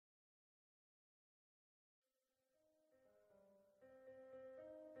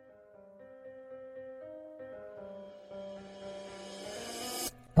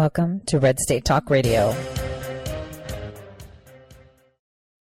Welcome to Red State Talk Radio.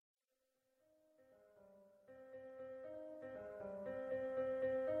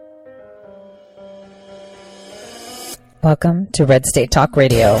 Welcome to Red State Talk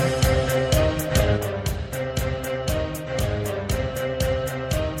Radio.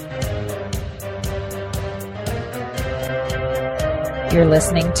 You're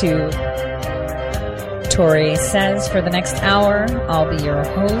listening to Tori Says for the next hour. I'll be your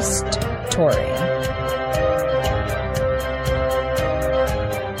host, Tori.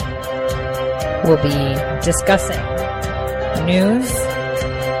 We'll be discussing news,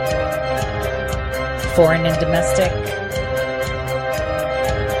 foreign and domestic,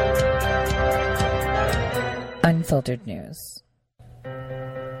 unfiltered news.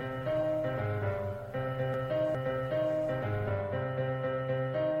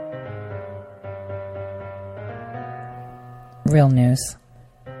 Real news.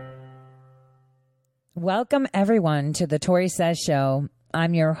 Welcome, everyone, to the Tori Says Show.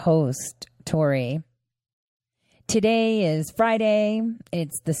 I'm your host, Tori. Today is Friday.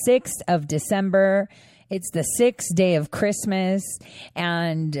 It's the 6th of December. It's the 6th day of Christmas.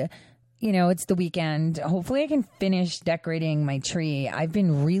 And, you know, it's the weekend. Hopefully I can finish decorating my tree. I've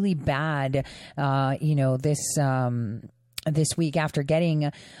been really bad, this week after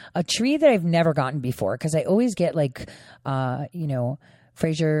getting a tree that I've never gotten before, because I always get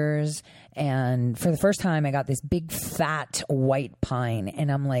Fraser's, and for the first time I got this big fat white pine,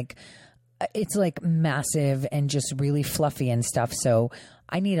 and I'm like, it's like massive and just really fluffy and stuff, so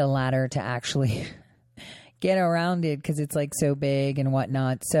I need a ladder to actually get around it because it's like so big and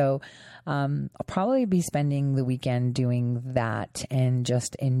whatnot. So I'll probably be spending the weekend doing that and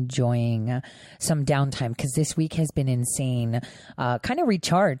just enjoying some downtime, because this week has been insane. Kind of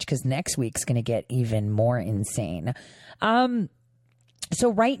recharge, because next week's going to get even more insane.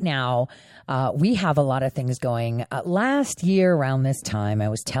 So right now, we have a lot of things going. Last year around this time, I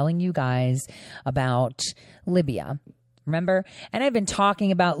was telling you guys about Libya. Remember? And I've been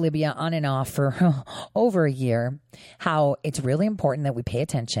talking about Libya on and off for over a year, how it's really important that we pay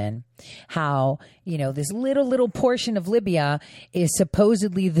attention, how, this little portion of Libya is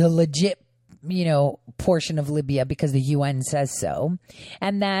supposedly the legit, portion of Libya because the UN says so,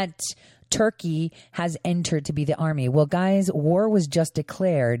 and that Turkey has entered to be the army. Well, guys, war was just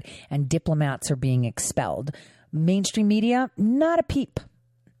declared and diplomats are being expelled. Mainstream media, not a peep.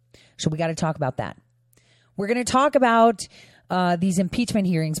 So we got to talk about that. We're going to talk about these impeachment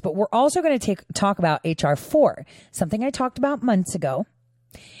hearings, but we're also going to talk about H.R. 4, something I talked about months ago.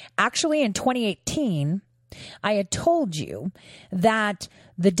 Actually, in 2018, I had told you that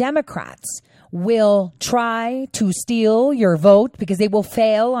the Democrats will try to steal your vote because they will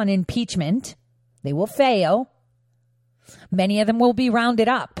fail on impeachment. They will fail. Many of them will be rounded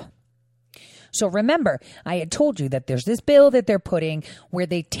up. So remember, I had told you that there's this bill that they're putting where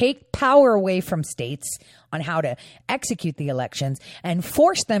they take power away from states on how to execute the elections and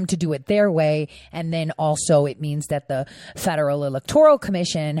force them to do it their way. And then also it means that the Federal Electoral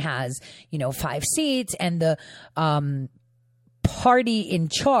Commission has, 5 seats, and the party in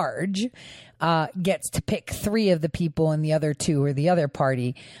charge gets to pick 3 of the people and the other 2 are the other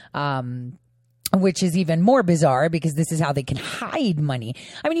party. Which is even more bizarre because this is how they can hide money.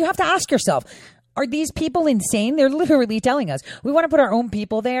 I mean, you have to ask yourself, are these people insane? They're literally telling us we want to put our own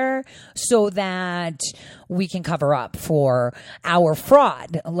people there so that we can cover up for our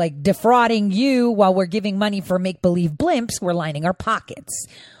fraud, like defrauding you while we're giving money for make-believe blimps. We're lining our pockets.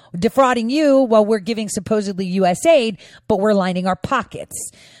 Defrauding you while we're giving supposedly U.S. aid, but we're lining our pockets.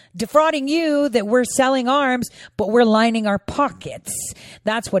 Defrauding you that we're selling arms, but we're lining our pockets.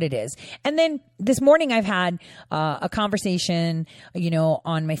 That's what it is. And then this morning I've had a conversation,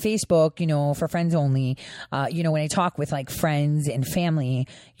 on my Facebook, for friends only. When I talk with like friends and family,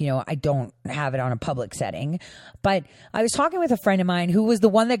 I don't have it on a public setting. But I was talking with a friend of mine who was the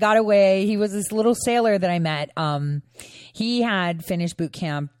one that got away. He was this little sailor that I met. He had finished boot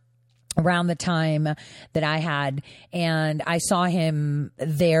camp around the time that I had, and I saw him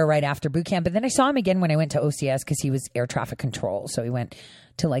there right after boot camp. But then I saw him again when I went to OCS because he was air traffic control. So he went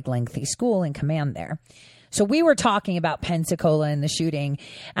to like lengthy school and command there. So we were talking about Pensacola and the shooting,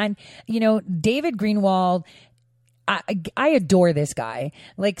 and, David Greenwald, I adore this guy.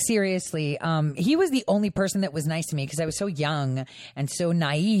 Like, seriously, he was the only person that was nice to me because I was so young and so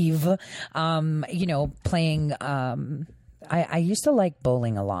naive, playing, I used to like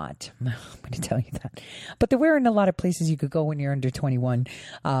bowling a lot. I'm going to tell you that. But there weren't a lot of places you could go when you're under 21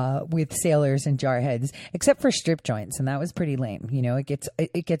 with sailors and jarheads, except for strip joints. And that was pretty lame.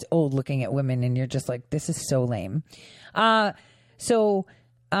 It gets old looking at women and you're just like, this is so lame. So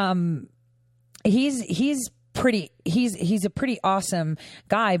he's a pretty awesome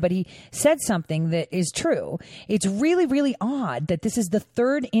guy, but he said something that is true. It's really, really odd that this is the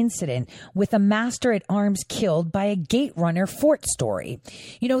third incident with a master at arms killed by a gate runner Fort story.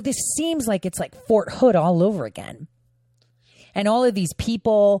 This seems like it's like Fort Hood all over again. And all of these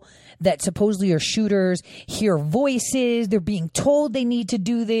people that supposedly are shooters hear voices. They're being told they need to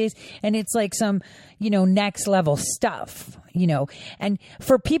do this. And it's like some, next level stuff, And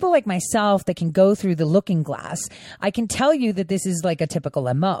for people like myself that can go through the looking glass, I can tell you that this is like a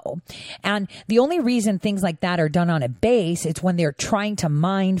typical MO. And the only reason things like that are done on a base, it's when they're trying to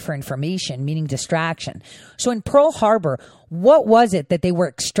mine for information, meaning distraction. So in Pearl Harbor, what was it that they were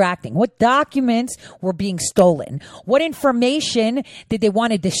extracting? What documents were being stolen? What information did they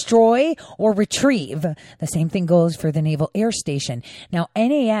want to destroy or retrieve? The same thing goes for the Naval Air Station. Now,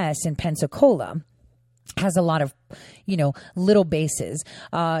 NAS in Pensacola has a lot of, little bases.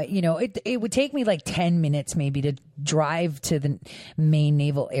 It would take me like 10 minutes maybe to drive to the main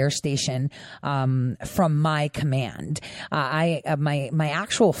Naval Air Station from my command. My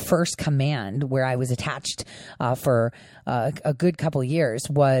actual first command where I was attached for a good couple years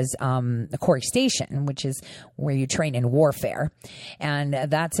was the Corey Station, which is where you train in warfare. And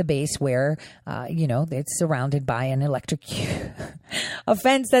that's a base where, it's surrounded by an electric a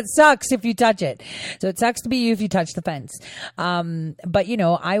fence that sucks if you touch it. So it sucks to be you if you touch the fence. But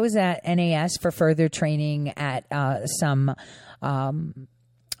I was at NAS for further training at some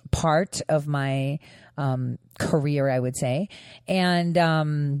part of my career, I would say.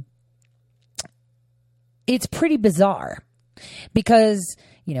 And it's pretty bizarre because,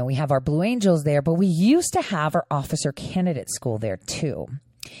 we have our Blue Angels there, but we used to have our officer candidate school there too.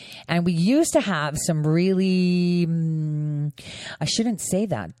 And we used to have some really, I shouldn't say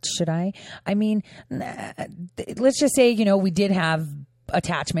that, should I? I mean, let's just say, we did have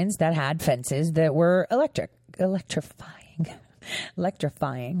attachments that had fences that were electrifying.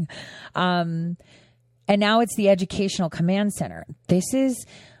 And now it's the Educational Command Center. This is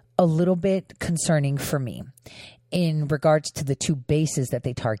a little bit concerning for me in regards to the two bases that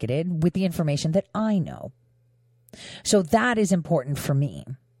they targeted with the information that I know. So that is important for me.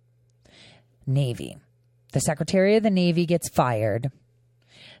 Navy. The Secretary of the Navy gets fired.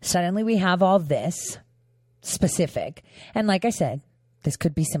 Suddenly we have all this specific. And like I said, this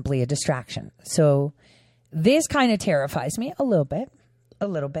could be simply a distraction. So this kind of terrifies me a little bit.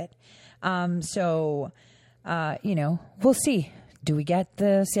 We'll see. Do we get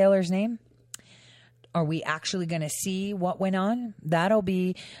the sailor's name? Are we actually going to see what went on? That'll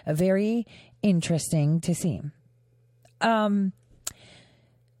be very interesting to see.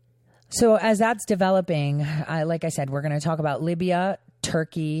 So as that's developing, like I said, we're going to talk about Libya,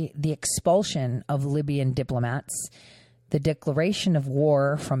 Turkey, the expulsion of Libyan diplomats, the declaration of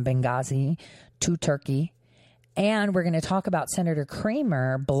war from Benghazi to Turkey, and we're going to talk about Senator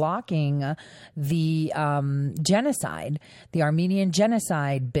Kramer blocking the genocide, the Armenian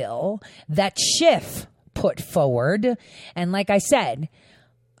genocide bill that Schiff put forward. And like I said,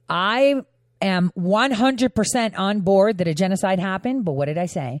 I am 100% on board that a genocide happened. But what did I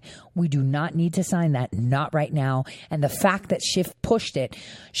say? We do not need to sign that. Not right now. And the fact that Schiff pushed it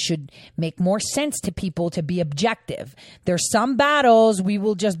should make more sense to people to be objective. There's some battles we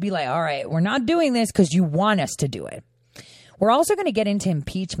will just be like, all right, we're not doing this because you want us to do it. We're also going to get into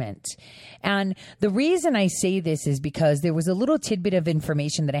impeachment. And the reason I say this is because there was a little tidbit of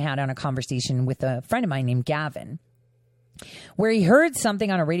information that I had on a conversation with a friend of mine named Gavin, where he heard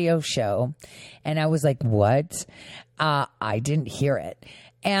something on a radio show. And I was like, what? I didn't hear it.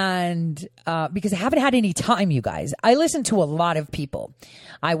 And because I haven't had any time, you guys. I listen to a lot of people.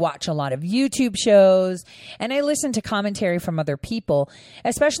 I watch a lot of YouTube shows, and I listen to commentary from other people,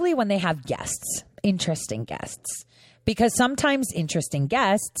 especially when they have guests, interesting guests. Because sometimes interesting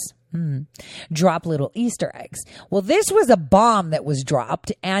guests drop little Easter eggs. Well, this was a bomb that was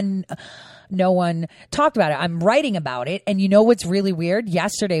dropped, and no one talked about it. I'm writing about it, and you know what's really weird?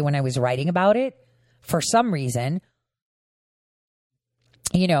 Yesterday when I was writing about it, for some reason,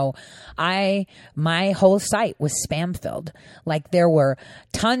 my whole site was spam filled. Like there were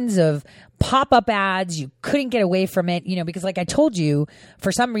tons of pop-up ads. You couldn't get away from it, because like I told you,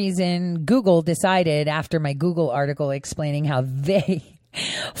 for some reason, Google decided after my Google article explaining how they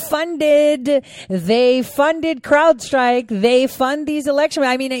funded CrowdStrike. They fund these elections.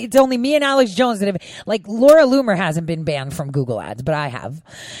 I mean, it's only me and Alex Jones that have, like, Laura Loomer hasn't been banned from Google ads, but I have.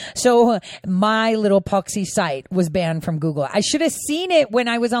 So my little poxy site was banned from Google. I should have seen it when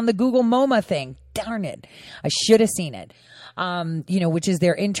I was on the Google MoMA thing. Darn it. I should have seen it. Which is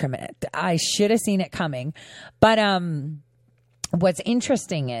their intranet. I should have seen it coming. But, What's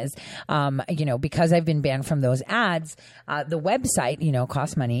interesting is, because I've been banned from those ads, the website,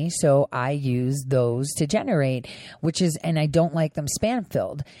 costs money. So I use those to generate, and I don't like them spam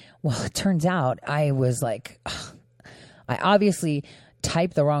filled. Well, it turns out I was like, I obviously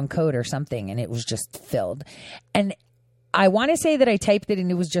typed the wrong code or something and it was just filled. And I want to say that I typed it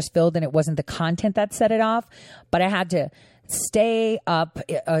and it was just filled and it wasn't the content that set it off, but I had to stay up,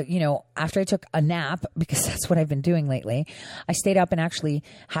 after I took a nap, because that's what I've been doing lately. I stayed up and actually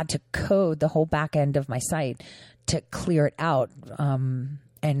had to code the whole back end of my site to clear it out and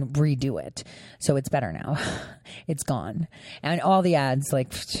redo it. So it's better now. It's gone. And all the ads,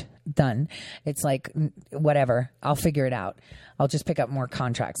 done. It's like, whatever. I'll figure it out. I'll just pick up more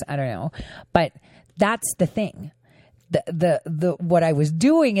contracts. I don't know. But that's the thing. The what I was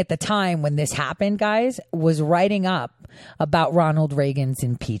doing at the time when this happened, guys, was writing up about Ronald Reagan's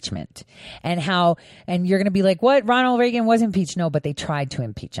impeachment and you're going to be like, what? Ronald Reagan was impeached? No, but they tried to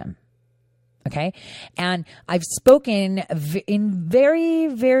impeach him. Okay. And I've spoken in very,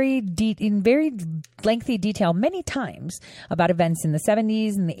 very lengthy detail many times about events in the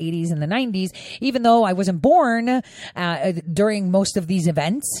 70s and the 80s and the 90s, even though I wasn't born during most of these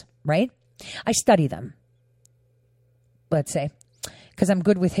events, right? I study them. Let's say, because I'm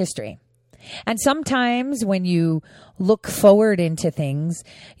good with history. And sometimes when you look forward into things,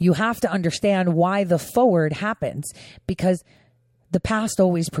 you have to understand why the forward happens, because the past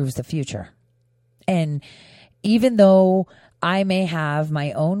always proves the future. And even though I may have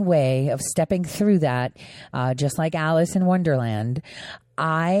my own way of stepping through that, just like Alice in Wonderland,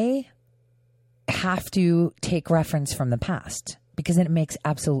 I have to take reference from the past, because it makes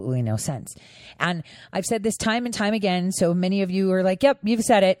absolutely no sense. And I've said this time and time again, so many of you are like, yep, you've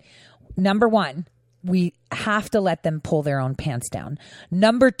said it. Number one, we have to let them pull their own pants down.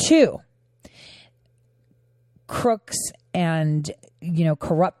 Number two, crooks and,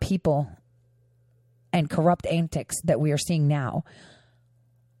 corrupt people and corrupt antics that we are seeing now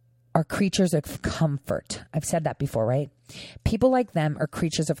are creatures of comfort. I've said that before, right? People like them are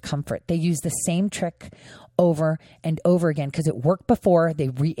creatures of comfort. They use the same trick over and over again because it worked before, they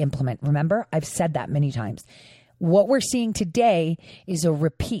re-implement. Remember, I've said that many times. What we're seeing today is a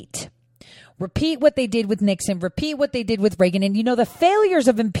repeat. Repeat what they did with Nixon, repeat what they did with Reagan. And the failures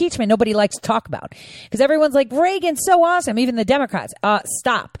of impeachment, nobody likes to talk about, because everyone's like, Reagan's so awesome. Even the Democrats,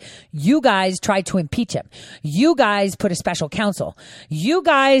 stop. You guys tried to impeach him. You guys put a special counsel. You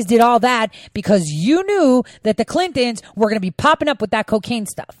guys did all that because you knew that the Clintons were going to be popping up with that cocaine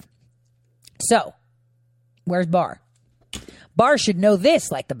stuff. So where's Barr? Barr should know this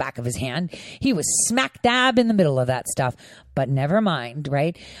like the back of his hand. He was smack dab in the middle of that stuff. But never mind,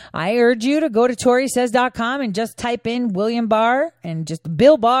 right? I urge you to go to ToriSays.com and just type in William Barr and just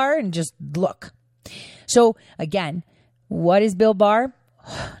Bill Barr and just look. So again, what is Bill Barr?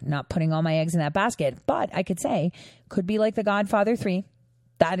 Not putting all my eggs in that basket, but I could say could be like the Godfather 3.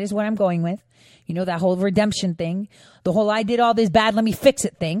 That is what I'm going with. That whole redemption thing, the whole I did all this bad, let me fix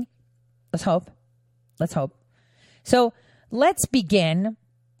it thing. Let's hope. So let's begin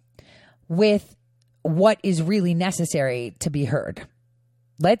with what is really necessary to be heard.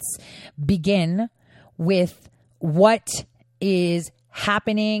 Let's begin with what is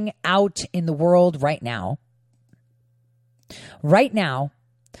happening out in the world right now. Right now,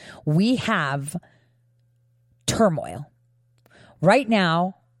 we have turmoil. Right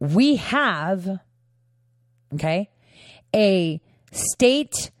now, we have, a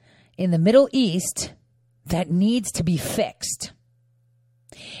state in the Middle East that needs to be fixed.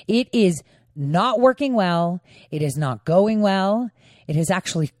 It is not working well. It is not going well. It is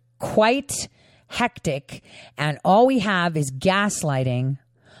actually quite hectic. And all we have is gaslighting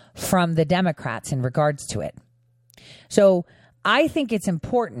from the Democrats in regards to it. So I think it's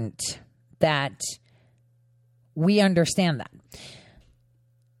important that we understand that.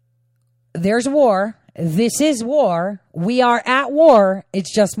 There's war. This is war. We are at war.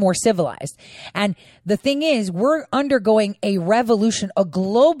 It's just more civilized. And the thing is, we're undergoing a revolution, a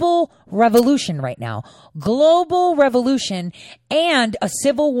global revolution right now. Global revolution and a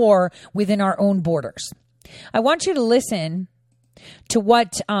civil war within our own borders. I want you to listen to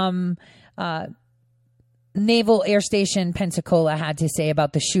what Naval Air Station Pensacola had to say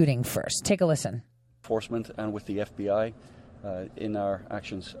about the shooting first. Take a listen. Enforcement and with the FBI in our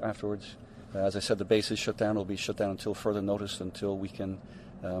actions afterwards. As I said, the base is shut down. It'll be shut down until further notice, until we can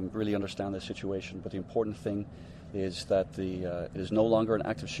really understand the situation. But the important thing is that it is no longer an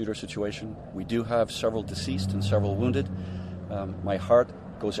active shooter situation. We do have several deceased and several wounded. My heart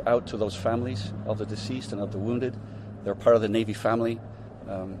goes out to those families of the deceased and of the wounded. They're part of the Navy family.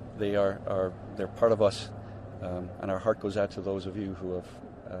 They're part of us and our heart goes out to those of you who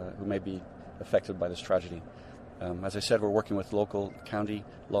may be affected by this tragedy. As I said, we're working with local, county,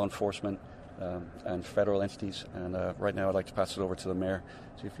 law enforcement, and federal entities, and right now I'd like to pass it over to the Mayor,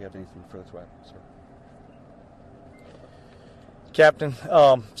 see if you have anything further to add, sir. Captain,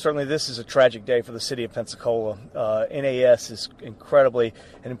 certainly this is a tragic day for the city of Pensacola. NAS is incredibly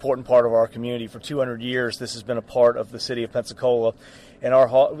an important part of our community. For 200 years, this has been a part of the city of Pensacola, and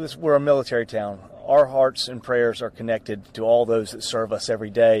we're a military town. Our hearts and prayers are connected to all those that serve us every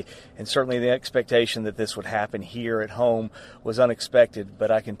day, and certainly the expectation that this would happen here at home was unexpected,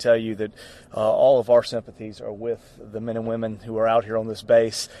 but I can tell you that all of our sympathies are with the men and women who are out here on this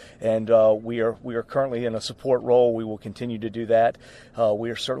base, and we are currently in a support role. We will continue to do that.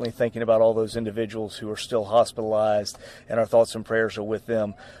 We are certainly thinking about all those individuals who are still hospitalized, and our thoughts and prayers are with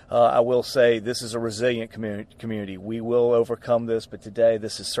them. I will say this is a resilient community. We will overcome this, but today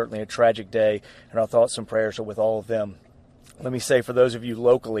this is certainly a tragic day, and our thoughts and prayers are with all of them. Let me say, for those of you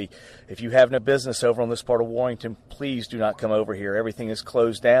locally, if you have no business over on this part of Warrington, please do not come over here. Everything is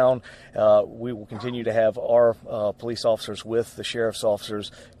closed down. We will continue to have our police officers with the sheriff's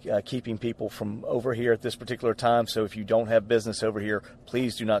officers keeping people from over here at this particular time. So if you don't have business over here,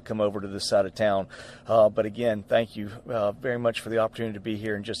 please do not come over to this side of town. But again, thank you very much for the opportunity to be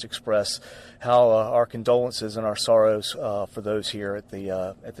here and just express how our condolences and our sorrows for those here at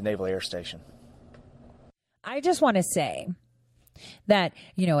the Naval Air Station. I just want to say that,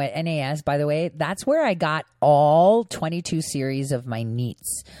 at NAS, by the way, that's where I got all 22 series of my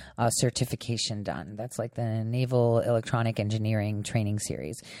NEATS certification done. That's like the Naval Electronic Engineering Training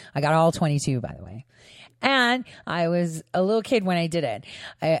Series. I got all 22, by the way. And I was a little kid when I did it.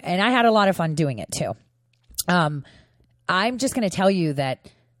 And I had a lot of fun doing it, too. I'm just going to tell you that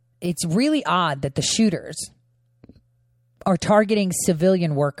it's really odd that the shooters are targeting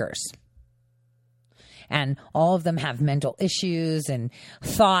civilian workers. And all of them have mental issues and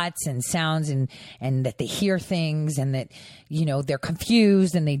thoughts and sounds and that they hear things and that, they're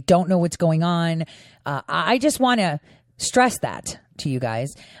confused and they don't know what's going on. I just want to stress that to you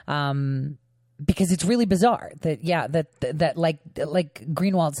guys because it's really bizarre that like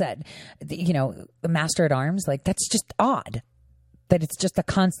Greenwald said, the master at arms, like that's just odd that it's just a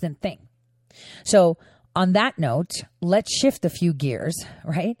constant thing. So on that note, let's shift a few gears,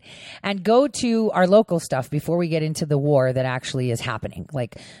 right? And go to our local stuff before we get into the war that actually is happening.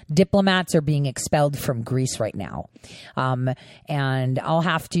 Like diplomats are being expelled from Greece right now. And I'll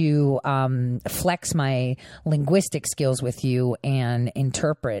have to flex my linguistic skills with you and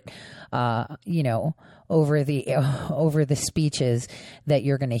interpret, over the speeches that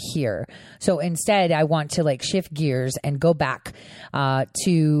you're going to hear. So instead, I want to shift gears and go back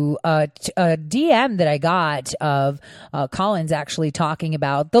to a DM that I got of Collins actually talking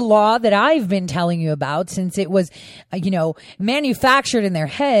about the law that I've been telling you about since it was, manufactured in their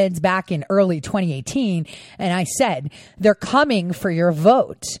heads back in early 2018. And I said, they're coming for your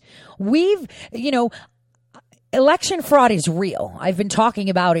vote. Election fraud is real. I've been talking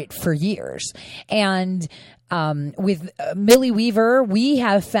about it for years. And with Millie Weaver, we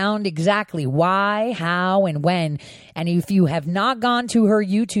have found exactly why, how, and when. And if you have not gone to her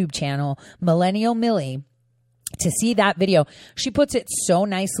YouTube channel, Millennial Millie, to see that video, she puts it so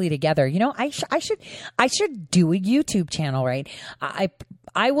nicely together. I should do a YouTube channel, right?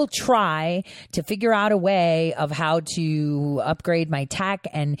 I will try to figure out a way of how to upgrade my tech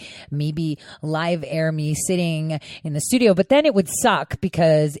and maybe live air me sitting in the studio. But then it would suck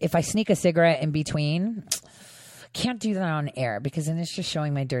because if I sneak a cigarette in between, can't do that on air because then it's just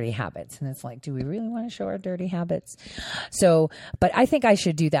showing my dirty habits. And it's like, do we really want to show our dirty habits? So, but I think I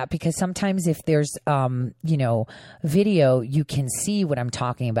should do that because sometimes if there's, video, you can see what I'm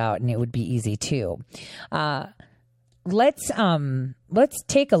talking about and it would be easy too. Let's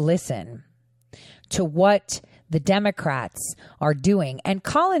take a listen to what the Democrats are doing. And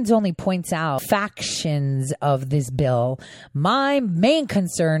Collins only points out factions of this bill. My main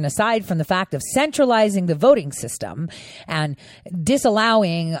concern, aside from the fact of centralizing the voting system and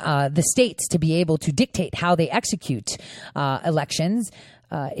disallowing the states to be able to dictate how they execute elections,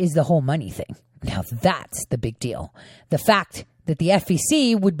 is the whole money thing. Now that's the big deal. The fact that the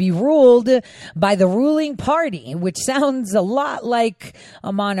FEC would be ruled by the ruling party, which sounds a lot like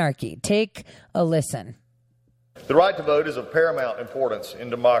a monarchy. Take a listen. The right to vote is of paramount importance in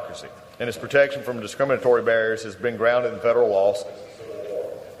democracy, and its protection from discriminatory barriers has been grounded in federal laws,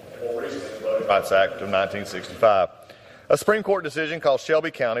 the Rights Act of 1965. A Supreme Court decision called Shelby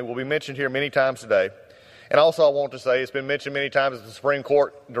County will be mentioned here many times today. And also I want to say it's been mentioned many times that the Supreme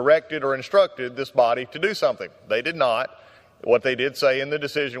Court directed or instructed this body to do something. They did not. What they did say in the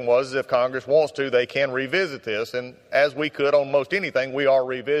decision was if Congress wants to, they can revisit this. And as we could on most anything, we are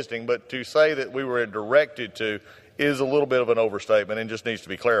revisiting. But to say that we were directed to is a little bit of an overstatement and just needs to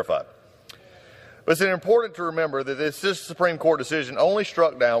be clarified. But it's important to remember that this Supreme Court decision only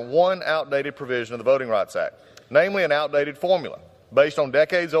struck down one outdated provision of the Voting Rights Act, namely an outdated formula based on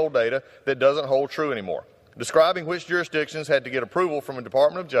decades-old data that doesn't hold true anymore, describing which jurisdictions had to get approval from the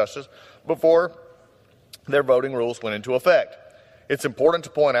Department of Justice before their voting rules went into effect. It's important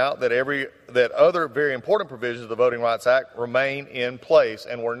to point out that other very important provisions of the Voting Rights Act remain in place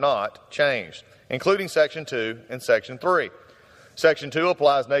and were not changed, including Section 2 and Section 3. Section 2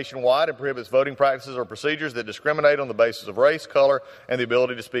 applies nationwide and prohibits voting practices or procedures that discriminate on the basis of race, color, and the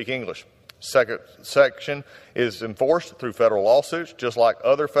ability to speak English. Second section is enforced through federal lawsuits, just like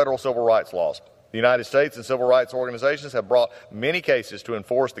other federal civil rights laws. The United States and civil rights organizations have brought many cases to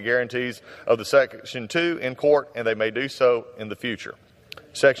enforce the guarantees of the Section 2 in court, and they may do so in the future.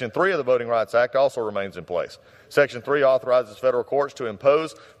 Section 3 of the Voting Rights Act also remains in place. Section 3 authorizes federal courts to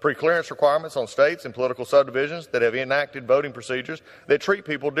impose preclearance requirements on states and political subdivisions that have enacted voting procedures that treat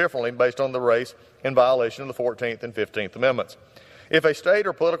people differently based on the race in violation of the 14th and 15th Amendments. If a state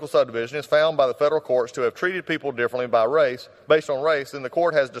or political subdivision is found by the federal courts to have treated people differently based on race, then the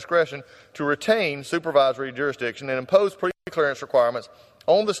court has discretion to retain supervisory jurisdiction and impose preclearance requirements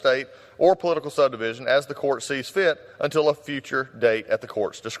on the state or political subdivision as the court sees fit until a future date at the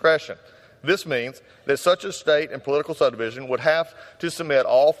court's discretion. This means that such a state and political subdivision would have to submit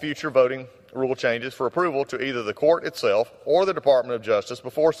all future voting rule changes for approval to either the court itself or the Department of Justice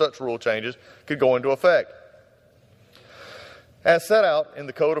before such rule changes could go into effect. As set out in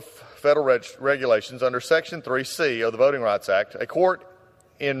the Code of Federal Regulations under Section 3C of the Voting Rights Act, a court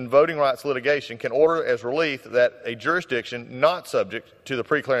in voting rights litigation can order as relief that a jurisdiction not subject to the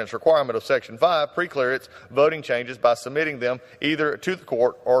preclearance requirement of Section 5 preclear its voting changes by submitting them either to the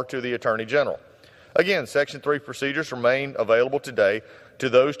court or to the Attorney General. Again, Section 3 procedures remain available today to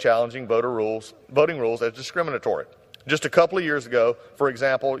those challenging voting rules as discriminatory. Just a couple of years ago, for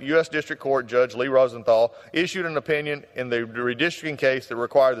example, U.S. District Court Judge Lee Rosenthal issued an opinion in the redistricting case that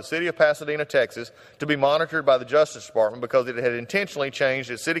required the city of Pasadena, Texas, to be monitored by the Justice Department because it had intentionally changed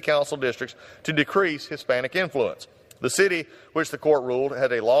its city council districts to decrease Hispanic influence. The city, which the court ruled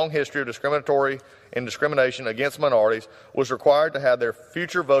had a long history of discrimination against minorities, was required to have their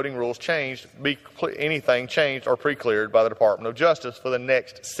future voting rules changed, anything changed or pre-cleared by the Department of Justice for the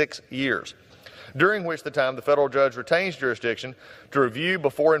next 6 years, during which the time the federal judge retains jurisdiction to review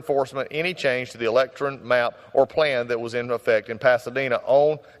before enforcement any change to the election map or plan that was in effect in Pasadena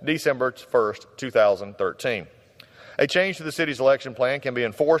on December 1st, 2013. A change to the city's election plan can be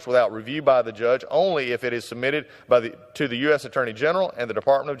enforced without review by the judge only if it is submitted to the U.S. Attorney General and the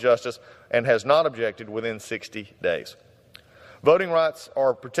Department of Justice and has not objected within 60 days. Voting rights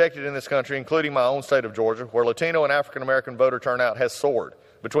are protected in this country, including my own state of Georgia, where Latino and African American voter turnout has soared.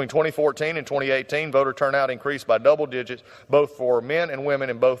 Between 2014 and 2018, voter turnout increased by double digits, both for men and women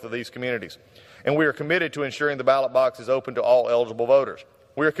in both of these communities. And we are committed to ensuring the ballot box is open to all eligible voters.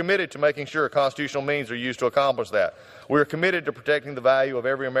 We are committed to making sure constitutional means are used to accomplish that. We are committed to protecting the value of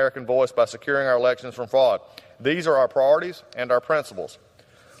every American voice by securing our elections from fraud. These are our priorities and our principles.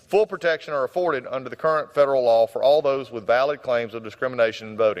 Full protection are afforded under the current federal law for all those with valid claims of discrimination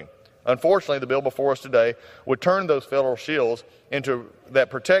in voting. Unfortunately, the bill before us today would turn those federal shields that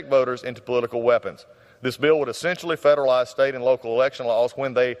protect voters into political weapons. This bill would essentially federalize state and local election laws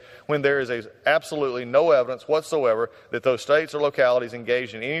when there is absolutely no evidence whatsoever that those states or localities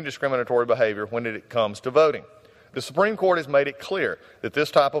engage in any discriminatory behavior when it comes to voting. The Supreme Court has made it clear that this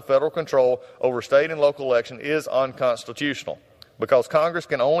type of federal control over state and local election is unconstitutional, because Congress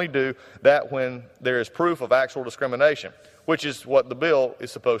can only do that when there is proof of actual discrimination, which is what the bill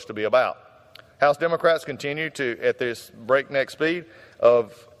is supposed to be about. House Democrats continue to, at this breakneck speed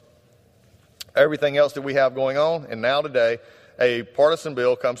of everything else that we have going on, and now today, a partisan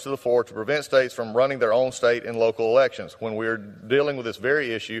bill comes to the floor to prevent states from running their own state and local elections when we're dealing with this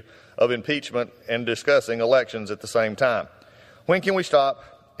very issue of impeachment and discussing elections at the same time. When can we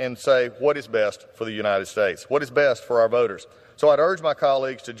stop and say what is best for the United States? What is best for our voters? So I'd urge my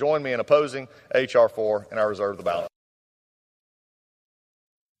colleagues to join me in opposing H.R. 4, and I reserve the ballot.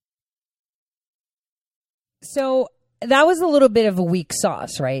 So that was a little bit of a weak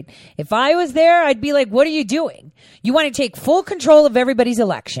sauce, right? If I was there, I'd be like, what are you doing? You want to take full control of everybody's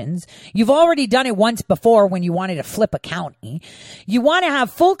elections. You've already done it once before when you wanted to flip a county. You want to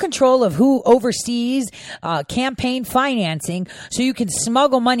have full control of who oversees campaign financing so you can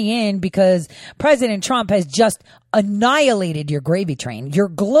smuggle money in because President Trump has just annihilated your gravy train, your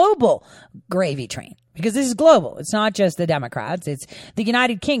global gravy train. Because this is global. It's not just the Democrats. It's the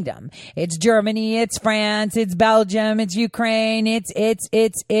United Kingdom. It's Germany. It's France. It's Belgium. It's Ukraine. It's.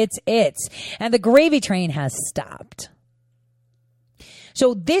 And the gravy train has stopped.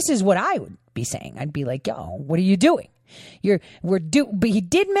 So this is what I would be saying. I'd be like, yo, what are you doing? But he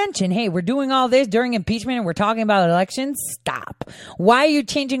did mention, hey, we're doing all this during impeachment and we're talking about elections. Stop. Why are you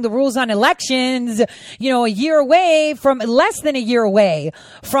changing the rules on elections? Less than a year away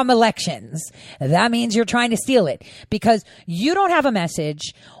from elections. That means you're trying to steal it because you don't have a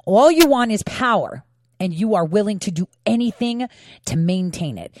message. All you want is power and you are willing to do anything to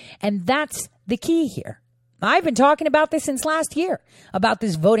maintain it. And that's the key here. I've been talking about this since last year, about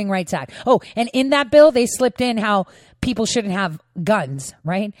this Voting Rights Act. Oh, and in that bill, they slipped in how people shouldn't have guns,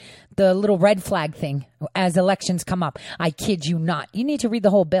 right? The little red flag thing as elections come up. I kid you not. You need to read the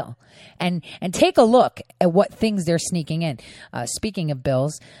whole bill and take a look at what things they're sneaking in. Speaking of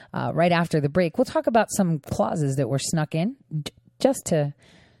bills, right after the break, we'll talk about some clauses that were snuck in just to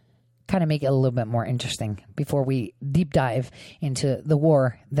kind of make it a little bit more interesting before we deep dive into the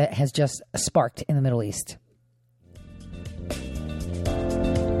war that has just sparked in the Middle East.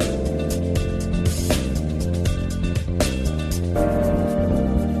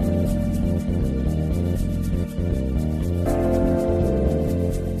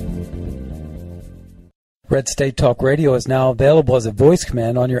 Red State Talk Radio is now available as a voice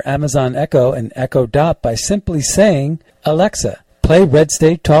command on your Amazon Echo and Echo Dot by simply saying, Alexa, play Red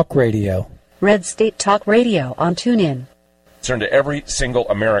State Talk Radio. Red State Talk Radio on TuneIn. Concern to every single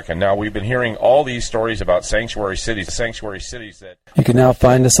American. Now, we've been hearing all these stories about sanctuary cities that... You can now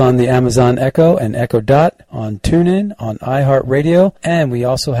find us on the Amazon Echo and Echo Dot, on TuneIn, on iHeartRadio, and we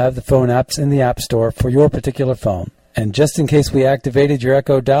also have the phone apps in the App Store for your particular phone. And just in case we activated your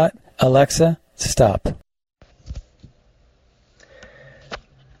Echo Dot, Alexa, stop.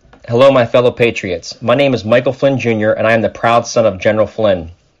 Hello, my fellow patriots. My name is Michael Flynn Jr., and I am the proud son of General Flynn.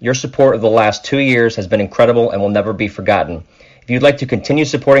 Your support of the last 2 years has been incredible and will never be forgotten. If you'd like to continue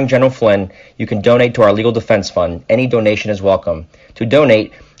supporting General Flynn, you can donate to our Legal Defense Fund. Any donation is welcome. To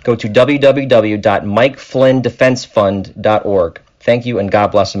donate, go to www.mikeflynndefensefund.org. Thank you, and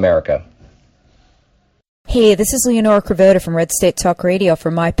God bless America. Hey, this is Leonora Cravota from Red State Talk Radio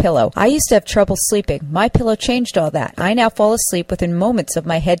for MyPillow. I used to have trouble sleeping. MyPillow changed all that. I now fall asleep within moments of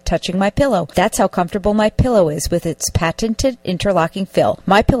my head touching my pillow. That's how comfortable MyPillow is with its patented interlocking fill.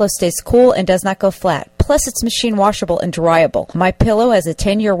 MyPillow stays cool and does not go flat. Plus, it's machine washable and dryable. MyPillow has a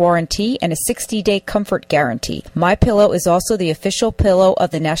 10-year warranty and a 60-day comfort guarantee. MyPillow is also the official pillow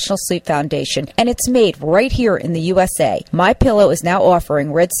of the National Sleep Foundation, and it's made right here in the USA. MyPillow is now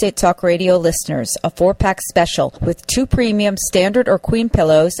offering Red State Talk Radio listeners a 4-pack special with 2 premium standard or queen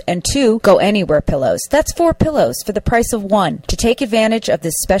pillows and 2 go anywhere pillows. That's 4 pillows for the price of 1. To take advantage of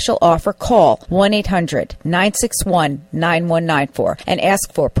this special offer, call 1-800-961-9194 and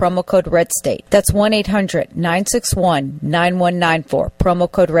ask for promo code RedState. That's 1-800-961-9194,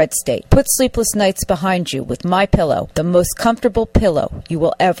 promo code RedState. Put sleepless nights behind you with MyPillow, the most comfortable pillow you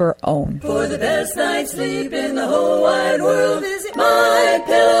will ever own. For the best night's sleep in the whole wide world, visit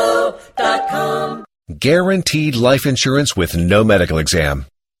MyPillow.com. Guaranteed life insurance with no medical exam.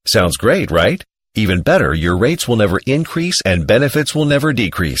 Sounds great, right? Even better, your rates will never increase and benefits will never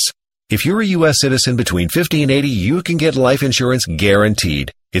decrease. If you're a U.S. citizen between 50 and 80, you can get life insurance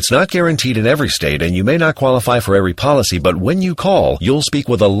guaranteed. It's not guaranteed in every state, and you may not qualify for every policy, but when you call, you'll speak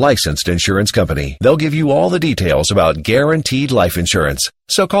with a licensed insurance company. They'll give you all the details about guaranteed life insurance.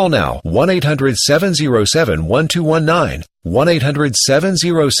 So call now, 1-800-707-1219,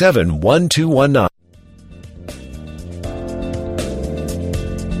 1-800-707-1219.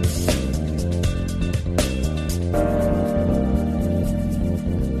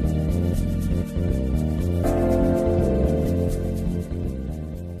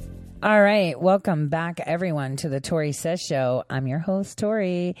 All right. Welcome back, everyone, to the Tori Says Show. I'm your host,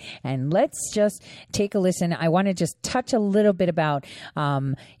 Tori, and let's just take a listen. I want to just touch a little bit about,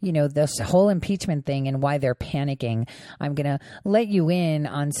 this whole impeachment thing and why they're panicking. I'm going to let you in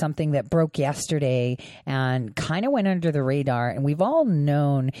on something that broke yesterday and kind of went under the radar. And we've all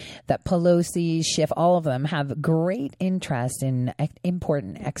known that Pelosi, Schiff, all of them have great interest in import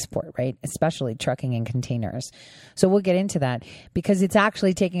and export, right? Especially trucking and containers. So we'll get into that because it's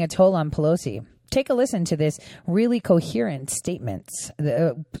actually taking a toll on Pelosi. Take a listen to this really coherent statements,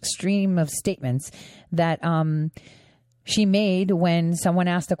 the stream of statements that she made when someone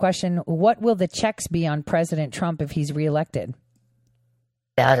asked the question, what will the checks be on President Trump if he's reelected?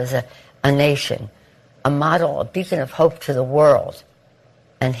 Out as a nation, a model, a beacon of hope to the world,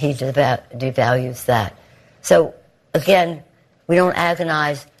 and he devalues that. So again, we don't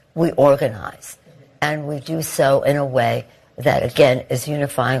agonize, we organize. And we do so in a way that, again, is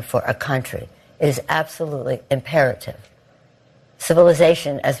unifying for a country. It is absolutely imperative.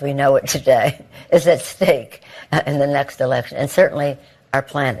 Civilization, as we know it today, is at stake in the next election, and certainly our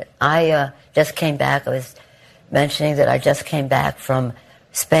planet. I just came back. I was mentioning that I just came back from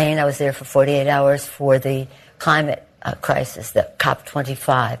Spain. I was there for 48 hours for the climate crisis, the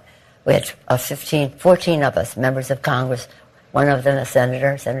COP25. We had 14 of us, members of Congress, one of them a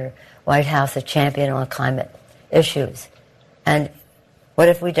Senator White House, a champion on climate issues. And what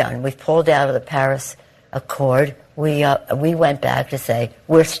have we done? We've pulled out of the Paris Accord. We went back to say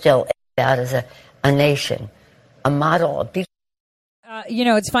we're still out as a nation, a model of...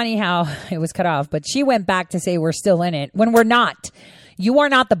 It's funny how it was cut off, but she went back to say we're still in it when we're not. You are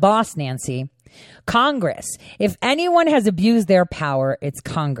not the boss, Nancy. Congress. If anyone has abused their power, it's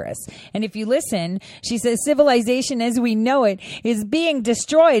Congress. And if you listen, she says civilization as we know it is being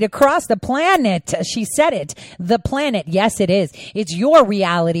destroyed across the planet. She said it. The planet. Yes, it is. It's your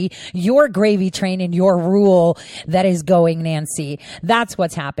reality, your gravy train, and your rule that is going, Nancy. That's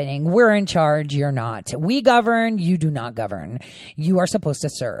what's happening. We're in charge. You're not. We govern. You do not govern. You are supposed to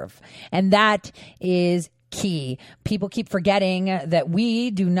serve. And that is key. People keep forgetting that we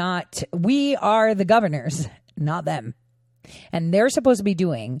are the governors, not them. And they're supposed to be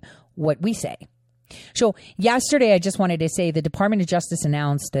doing what we say. So yesterday, I just wanted to say the Department of Justice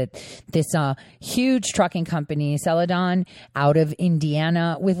announced that this huge trucking company, Celadon, out of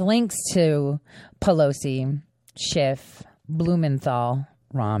Indiana, with links to Pelosi, Schiff, Blumenthal,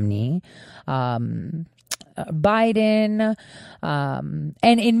 Romney, Biden, and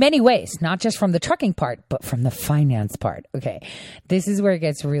in many ways, not just from the trucking part, but from the finance part. Okay. This is where it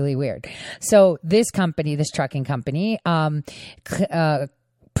gets really weird. So this company, this trucking company,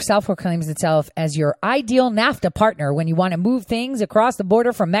 self-proclaims itself as your ideal NAFTA partner when you want to move things across the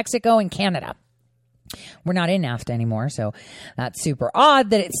border from Mexico and Canada. We're not in NAFTA anymore, so that's super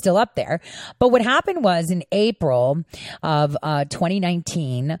odd that it's still up there. But what happened was in April of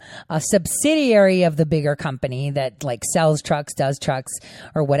 2019, a subsidiary of the bigger company that like sells trucks, does trucks,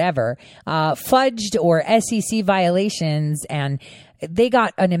 or whatever, fudged or SEC violations, and they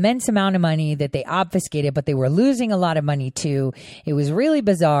got an immense amount of money that they obfuscated, but they were losing a lot of money too. It was really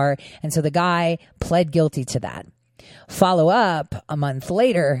bizarre, and so the guy pled guilty to that. Follow up, a month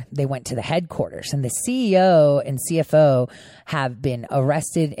later, they went to the headquarters, and the CEO and CFO have been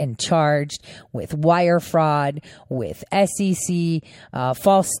arrested and charged with wire fraud, with SEC,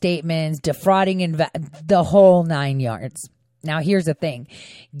 false statements, defrauding, the whole 9 yards. Now, here's the thing.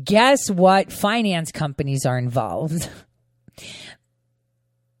 Guess what finance companies are involved?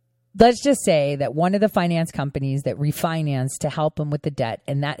 Let's just say that one of the finance companies that refinanced to help them with the debt,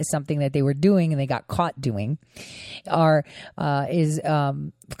 and that is something that they were doing and they got caught doing, is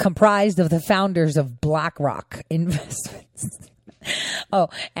comprised of the founders of BlackRock Investments. Oh,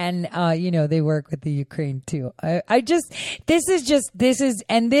 and they work with the Ukraine too.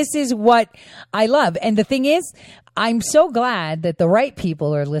 This is what I love. And the thing is, I'm so glad that the right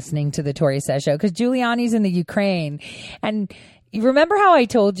people are listening to the Tori Says Show, because Giuliani's in the Ukraine. And you remember how I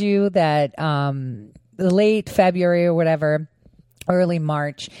told you that late February or whatever, early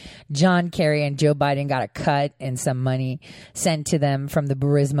March, John Kerry and Joe Biden got a cut and some money sent to them from the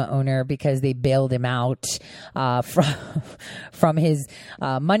Burisma owner because they bailed him out from his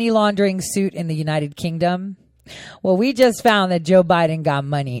money laundering suit in the United Kingdom? Well, we just found that Joe Biden got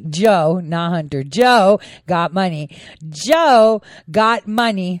money. Joe, not Hunter. Joe got money. Joe got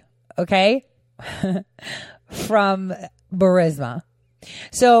money, okay, from Burisma.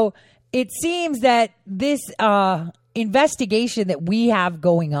 So it seems that this investigation that we have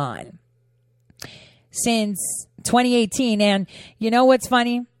going on since 2018, and you know what's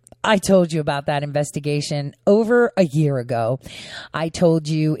funny? I told you about that investigation over a year ago. I told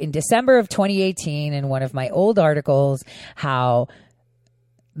you in December of 2018 in one of my old articles how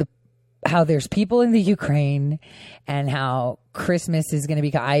there's people in the Ukraine and how Christmas is going to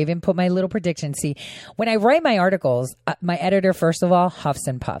be. I even put my little prediction. See, when I write my articles, my editor, first of all, huffs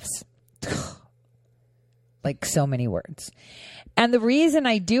and puffs. Like so many words. And the reason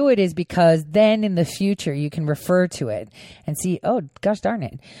I do it is because then in the future you can refer to it and see, oh, gosh darn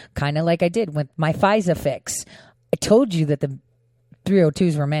it. Kind of like I did with my FISA fix. I told you that the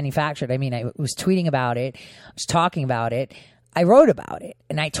 302s were manufactured. I mean, I was tweeting about it. I was talking about it. I wrote about it,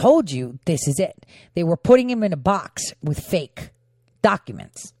 and I told you this is it. They were putting him in a box with fake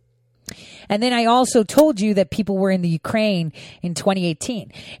documents. And then I also told you that people were in the Ukraine in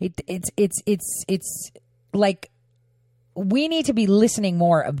 2018. It's like we need to be listening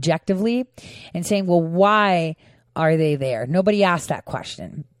more objectively and saying, well, why are they there? Nobody asked that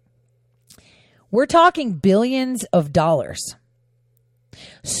question. We're talking billions of dollars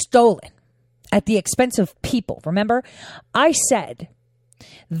stolen at the expense of people. Remember, I said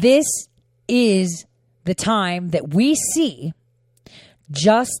this is the time that we see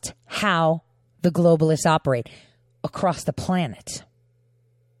just how the globalists operate across the planet.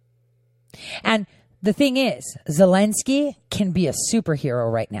 And the thing is, Zelensky can be a superhero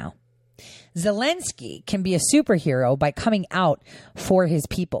right now. Zelensky can be a superhero by coming out for his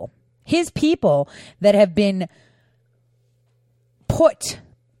people. His people that have been put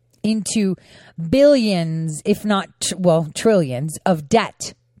into billions, if not, trillions of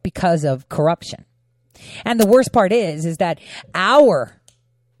debt because of corruption. And the worst part is that our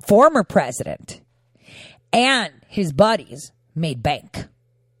former president and his buddies made bank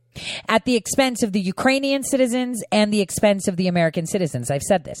at the expense of the Ukrainian citizens and the expense of the American citizens. I've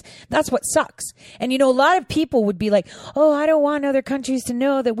said this. That's what sucks. And, a lot of people would be like, oh, I don't want other countries to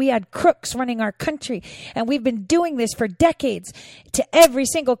know that we had crooks running our country. And we've been doing this for decades to every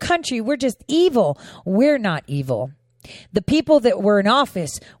single country. We're just evil. We're not evil. The people that were in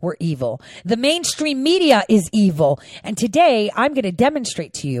office were evil. The mainstream media is evil. And today I'm going to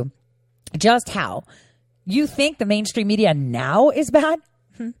demonstrate to you just how. You think the mainstream media now is bad?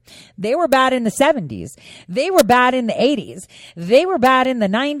 They were bad in the 70s. They were bad in the 80s. They were bad in the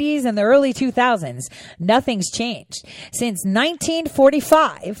 90s and the early 2000s. Nothing's changed. Since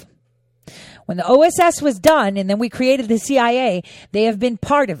 1945, when the OSS was done and then we created the CIA, they have been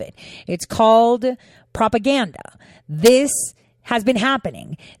part of it. It's called propaganda. This has been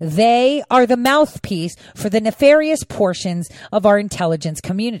happening. They are the mouthpiece for the nefarious portions of our intelligence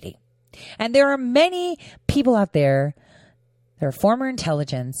community. And there are many people out there, there are former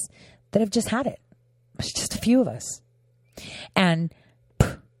intelligence that have just had it. It's just a few of us. And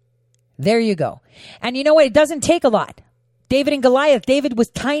there you go. And you know what? It doesn't take a lot. David and Goliath. David was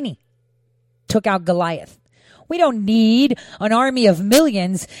tiny. Took out Goliath. We don't need an army of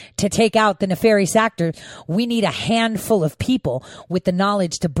millions to take out the nefarious actor. We need a handful of people with the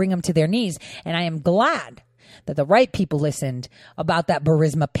knowledge to bring them to their knees. And I am glad that the right people listened about that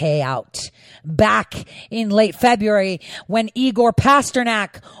Burisma payout back in late February when Igor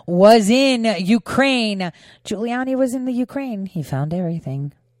Pasternak was in Ukraine. Giuliani was in the Ukraine. He found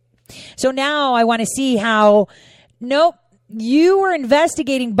everything. So now I want to see how, nope, you were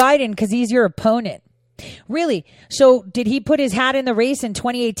investigating Biden because he's your opponent. Really? So did he put his hat in the race in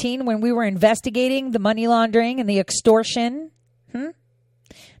 2018 when we were investigating the money laundering and the extortion?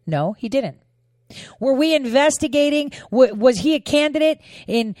 No, he didn't. Were we investigating? Was he a candidate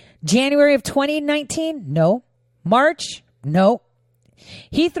in January of 2019? No. March? No.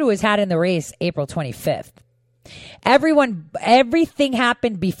 He threw his hat in the race April 25th. Everything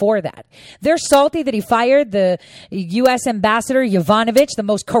happened before that. They're salty that he fired the U.S. ambassador Yovanovitch, the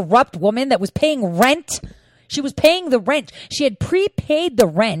most corrupt woman that was paying rent. She was paying the rent. She had prepaid the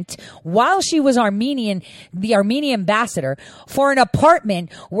rent while she was the Armenian ambassador for an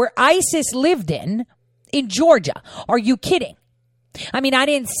apartment where ISIS lived in Georgia. Are you kidding? I mean, I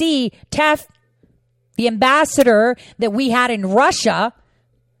didn't see Tef, the ambassador that we had in Russia,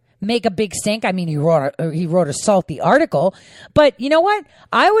 make a big stink. I mean, he wrote a salty article, but you know what?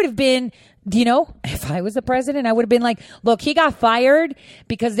 I would have been, if I was the president, I would have been like, look, he got fired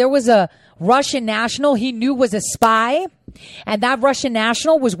because there was a Russian national he knew was a spy, and that Russian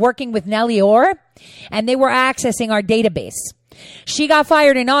national was working with Nellie Orr, and they were accessing our database. She got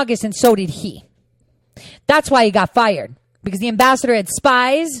fired in August, and so did he. That's why he got fired, because the ambassador had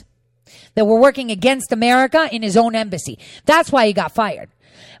spies that were working against America in his own embassy. That's why he got fired.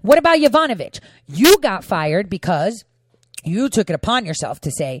 What about Yovanovitch? You got fired because you took it upon yourself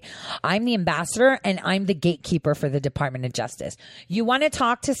to say, I'm the ambassador and I'm the gatekeeper for the Department of Justice. You want to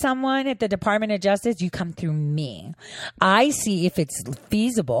talk to someone at the Department of Justice? You come through me. I see if it's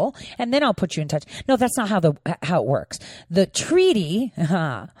feasible and then I'll put you in touch. No, that's not how it works. The treaty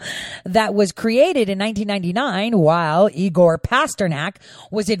that was created in 1999 while Igor Pasternak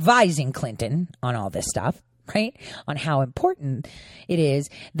was advising Clinton on all this stuff, right? On how important it is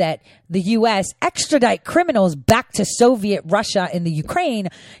that the U.S. extradite criminals back to Soviet Russia and the Ukraine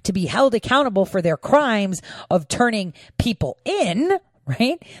to be held accountable for their crimes of turning people in,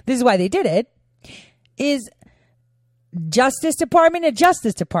 right? This is why they did it, is Justice Department and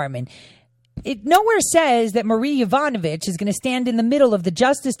Justice Department. It nowhere says that Marie Yovanovitch is going to stand in the middle of the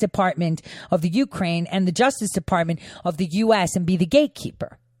Justice Department of the Ukraine and the Justice Department of the U.S. and be the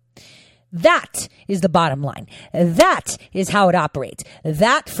gatekeeper. That is the bottom line. That is how it operates.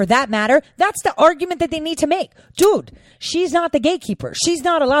 That, for that matter, that's the argument that they need to make. Dude, she's not the gatekeeper. She's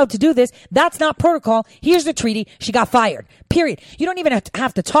not allowed to do this. That's not protocol. Here's the treaty. She got fired. Period. You don't even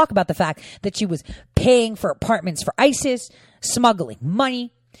have to talk about the fact that she was paying for apartments for ISIS, smuggling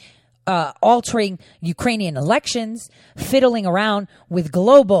money, altering Ukrainian elections, fiddling around with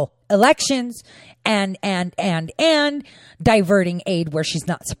global elections, and diverting aid where she's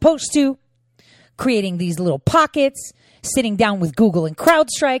not supposed to, creating these little pockets, sitting down with Google and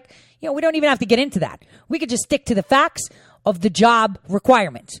CrowdStrike. You know, we don't even have to get into that. We could just stick to the facts of the job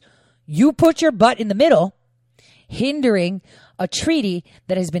requirements. You put your butt in the middle, hindering a treaty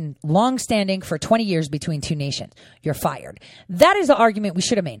that has been long-standing for 20 years between two nations. You're fired. That is the argument we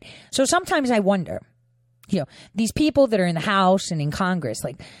should have made. So sometimes I wonder, you know, these people that are in the House and in Congress,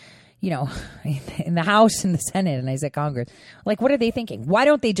 like, you know, in the House and the Senate, and I said Congress, like, what are they thinking? Why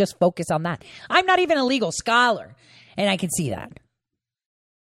don't they just focus on that? I'm not even a legal scholar, and I can see that.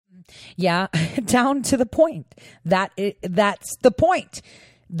 Yeah, down to the point. That's the point.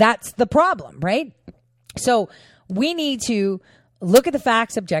 That's the problem, right? So we need to look at the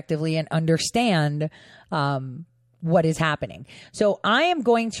facts objectively and understand what is happening. So I am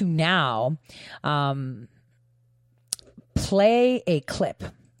going to now play a clip.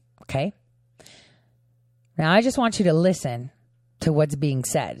 Okay. Now, I just want you to listen to what's being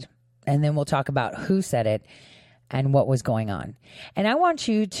said, and then we'll talk about who said it and what was going on. And I want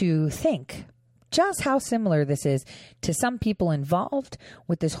you to think just how similar this is to some people involved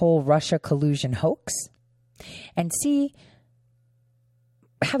with this whole Russia collusion hoax, and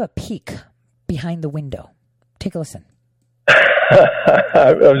have a peek behind the window. Take a listen.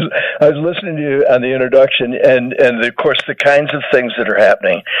 I was listening to you on the introduction, and of course the kinds of things that are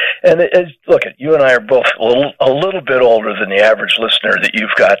happening. And look, you and I are both a little bit older than the average listener that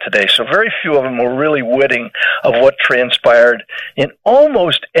you've got today, so very few of them were really witting of what transpired in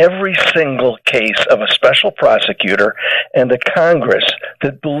almost every single case of a special prosecutor and a Congress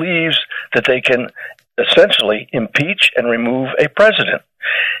that believes that they can essentially impeach and remove a president.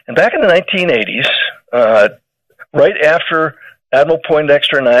 And back in the 1980s, right after Admiral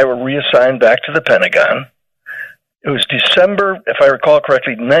Poindexter and I were reassigned back to the Pentagon, it was December, if I recall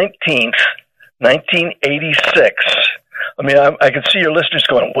correctly, 19th, 1986. I mean, I could see your listeners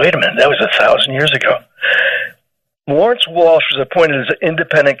going, wait a minute, that was 1,000 years ago. Lawrence Walsh was appointed as an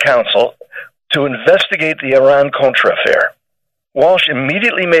independent counsel to investigate the Iran-Contra affair. Walsh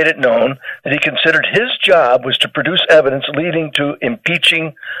immediately made it known that he considered his job was to produce evidence leading to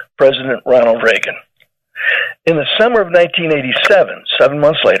impeaching President Ronald Reagan. In the summer of 1987, 7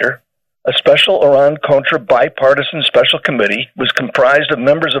 months later, a special Iran-Contra bipartisan special committee was comprised of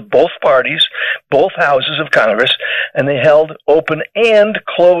members of both parties, both houses of Congress, and they held open and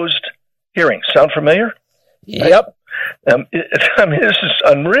closed hearings. Sound familiar? Yep. I mean, this is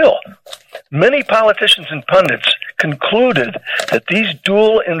unreal. Many politicians and pundits concluded that these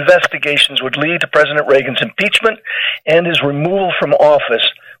dual investigations would lead to President Reagan's impeachment and his removal from office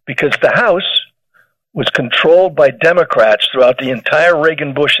because the House was controlled by Democrats throughout the entire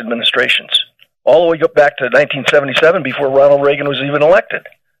Reagan-Bush administrations, all the way back to 1977 before Ronald Reagan was even elected.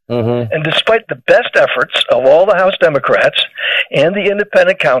 Mm-hmm. And despite the best efforts of all the House Democrats and the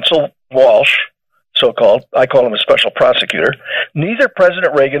independent counsel, Walsh, so-called, I call him a special prosecutor, neither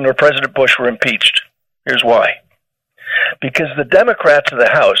President Reagan nor President Bush were impeached. Here's why. Because the Democrats of the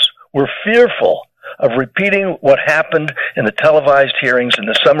House were fearful of repeating what happened in the televised hearings in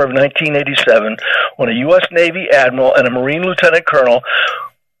the summer of 1987 when a U.S. Navy admiral and a Marine lieutenant colonel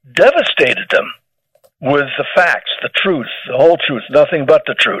devastated them with the facts, the truth, the whole truth, nothing but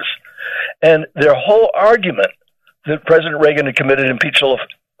the truth. And their whole argument that President Reagan had committed impeachable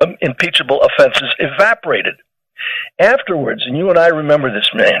offenses evaporated. Afterwards, and you and I remember this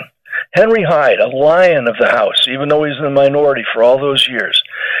man, Henry Hyde, a lion of the House, even though he's in the minority for all those years,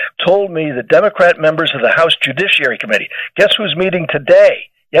 told me the Democrat members of the House Judiciary Committee, guess who's meeting today?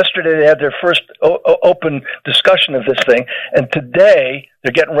 Yesterday they had their first open discussion of this thing, and today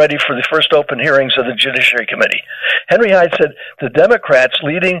they're getting ready for the first open hearings of the Judiciary Committee. Henry Hyde said the Democrats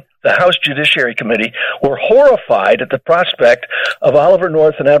leading the House Judiciary Committee were horrified at the prospect of Oliver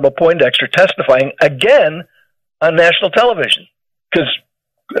North and Admiral Poindexter testifying again on national television, because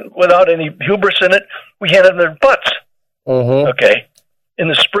without any hubris in it, we handed them their butts. Mm-hmm. Okay. In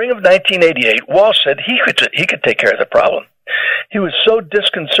the spring of 1988, Walsh said he could take care of the problem. He was so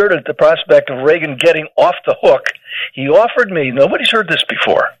disconcerted at the prospect of Reagan getting off the hook, he offered me, nobody's heard this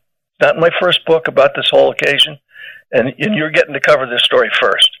before, not in my first book about this whole occasion, and you're getting to cover this story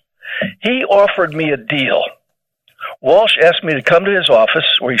first. He offered me a deal Walsh asked me to come to his office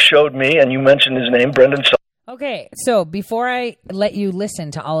where he showed me, and you mentioned his name, Brendan. Okay, so before I let you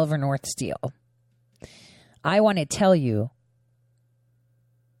listen to Oliver North Steele, I want to tell you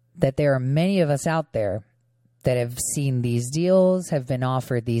that there are many of us out there that have seen these deals, have been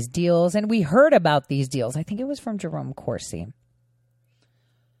offered these deals, and we heard about these deals. I think it was from Jerome Corsi.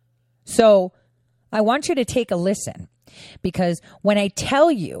 So I want you to take a listen, because when I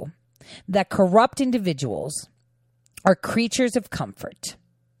tell you that corrupt individuals are creatures of comfort,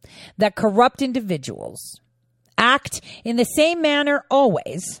 that corrupt individuals act in the same manner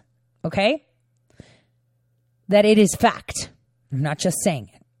always, okay? That it is fact. I'm not just saying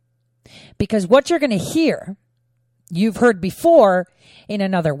it. Because what you're going to hear, you've heard before in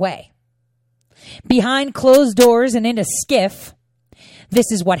another way. Behind closed doors and in a skiff,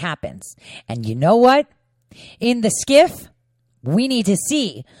 this is what happens. And you know what? In the skiff, we need to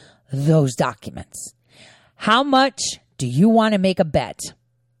see those documents. How much do you want to make a bet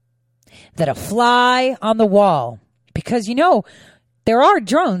that a fly on the wall, because you know, there are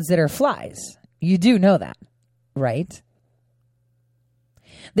drones that are flies. You do know that, right?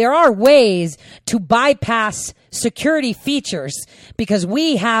 There are ways to bypass security features because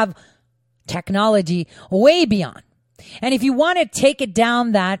we have technology way beyond. And if you want to take it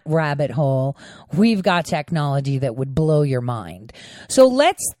down that rabbit hole, we've got technology that would blow your mind. So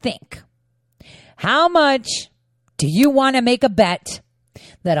let's think. How much do you want to make a bet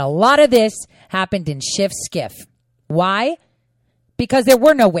that a lot of this happened in Schiff's skiff? Why? Because there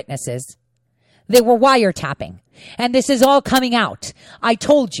were no witnesses. They were wiretapping. And this is all coming out. I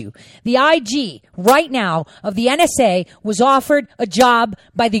told you, the IG right now of the NSA was offered a job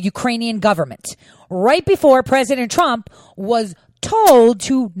by the Ukrainian government right before President Trump was told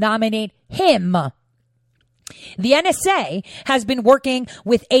to nominate him. The NSA has been working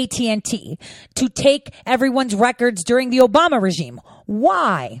with AT&T to take everyone's records during the Obama regime.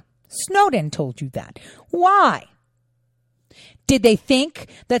 Why? Snowden told you that. Why? Did they think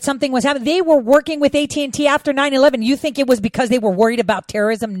that something was happening? They were working with AT&T after 9/11. You think it was because they were worried about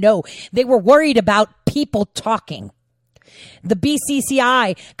terrorism? No, they were worried about people talking. The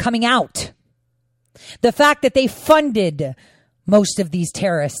BCCI coming out. The fact that they funded most of these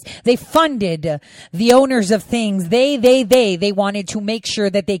terrorists. They funded the owners of things. They wanted to make sure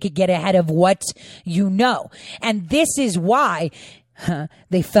that they could get ahead of what you know. And this is why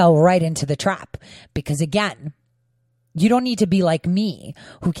they fell right into the trap. Because again, you don't need to be like me,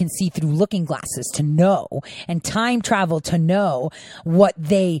 who can see through looking glasses to know, and time travel to know what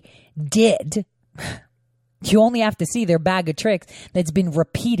they did. You only have to see their bag of tricks that's been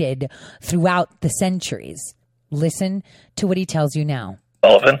repeated throughout the centuries. Listen to what he tells you now.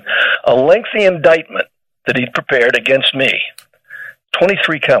 Sullivan, a lengthy indictment that he'd prepared against me,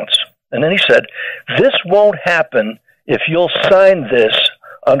 23 counts. And then he said, this won't happen if you'll sign this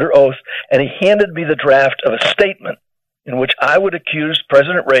under oath. And he handed me the draft of a statement in which I would accuse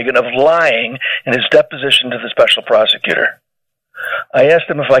President Reagan of lying in his deposition to the special prosecutor. I asked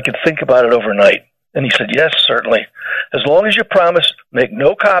him if I could think about it overnight. And he said, yes, certainly. As long as you promise, make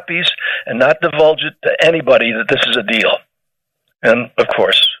no copies and not divulge it to anybody that this is a deal. And, of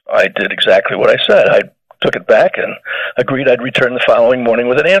course, I did exactly what I said. I took it back and agreed I'd return the following morning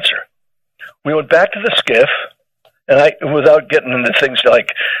with an answer. We went back to the skiff, and without getting into things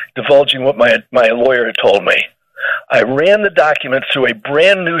like divulging what my lawyer had told me, I ran the document through a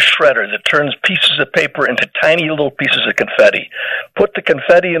brand new shredder that turns pieces of paper into tiny little pieces of confetti, put the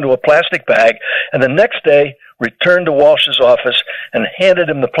confetti into a plastic bag, and the next day returned to Walsh's office and handed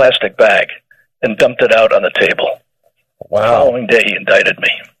him the plastic bag and dumped it out on the table. Wow. The following day, he indicted me.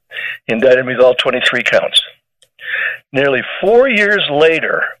 He indicted me with all 23 counts. Nearly 4 years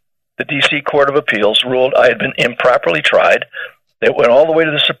later, the D.C. Court of Appeals ruled I had been improperly tried. They went all the way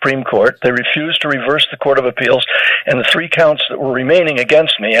to the Supreme Court. They refused to reverse the Court of Appeals, and the 3 counts that were remaining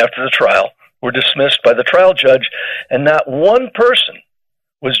against me after the trial were dismissed by the trial judge, and not one person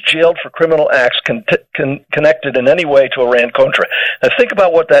was jailed for criminal acts connected in any way to Iran-Contra. Now think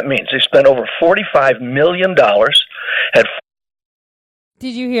about what that means. They spent over $45 million, had...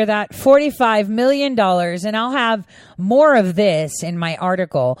 Did you hear that? $45 million. And I'll have more of this in my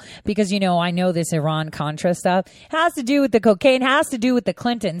article because, you know, I know this Iran-Contra stuff has to do with the cocaine, has to do with the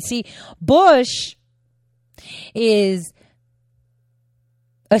Clintons. See, Bush is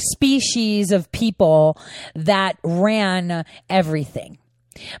a species of people that ran everything.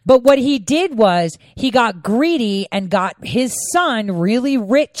 But what he did was he got greedy and got his son really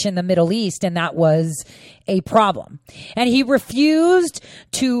rich in the Middle East, and that was a problem. And he refused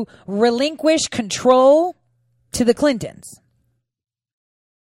to relinquish control to the Clintons.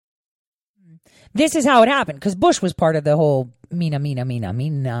 This is how it happened, because Bush was part of the whole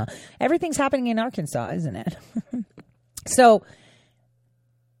Mina. Everything's happening in Arkansas, isn't it? So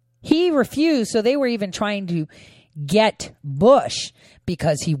he refused. So they were even trying to get Bush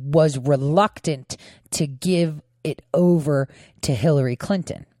because he was reluctant to give it over to Hillary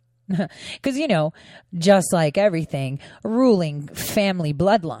Clinton. Because, you know, just like everything, ruling family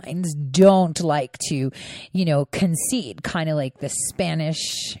bloodlines don't like to, you know, concede, kind of like the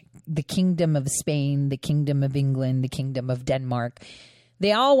Spanish, the Kingdom of Spain, the Kingdom of England, the Kingdom of Denmark.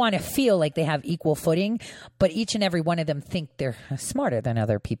 They all want to feel like they have equal footing, but each and every one of them think they're smarter than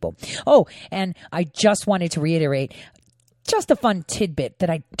other people. Oh, and I just wanted to reiterate just a fun tidbit that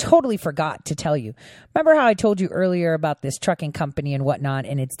I totally forgot to tell you. Remember how I told you earlier about this trucking company and whatnot,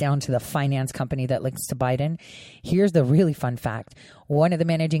 and it's down to the finance company that links to Biden? Here's the really fun fact. One of the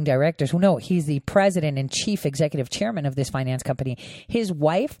managing directors, he's the president and chief executive chairman of this finance company. His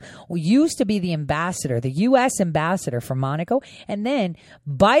wife used to be the ambassador, the U.S. ambassador for Monaco, and then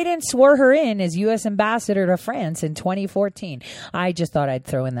Biden swore her in as U.S. ambassador to France in 2014. I just thought I'd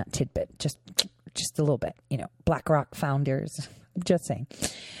throw in that tidbit, just a little bit, BlackRock founders, just saying.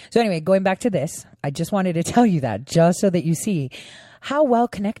 So anyway, going back to this, I just wanted to tell you that just so that you see how well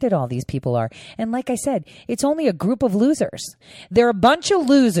connected all these people are. And like I said, it's only a group of losers. They're a bunch of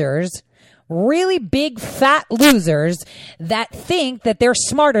losers, really big, fat losers that think that they're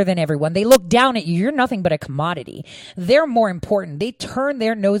smarter than everyone. They look down at you. You're nothing but a commodity. They're more important. They turn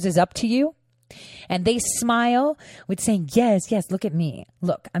their noses up to you. And they smile with saying, yes, look at me.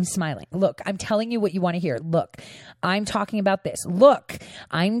 Look, I'm smiling. Look, I'm telling you what you want to hear. Look, I'm talking about this. Look,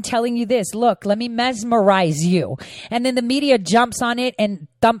 I'm telling you this. Look, let me mesmerize you. And then the media jumps on it and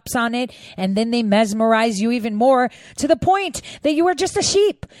thumps on it. And then they mesmerize you even more to the point that you are just a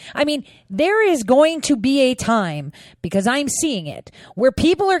sheep. I mean, there is going to be a time, because I'm seeing it, where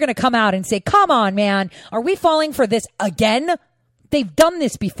people are going to come out and say, come on, man, are we falling for this again? They've done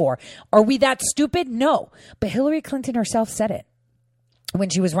this before. Are we that stupid? No. But Hillary Clinton herself said it when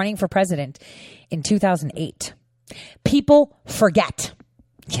she was running for president in 2008. People forget.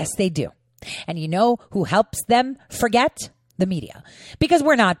 Yes, they do. And you know who helps them forget? The media. Because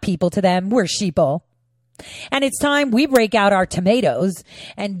we're not people to them. We're sheeple. And it's time we break out our tomatoes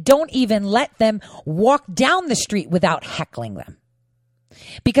and don't even let them walk down the street without heckling them.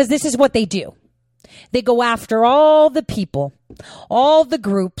 Because this is what they do. They go after all the people, all the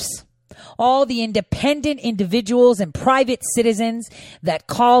groups, all the independent individuals and private citizens that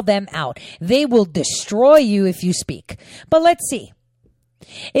call them out. They will destroy you if you speak. But let's see.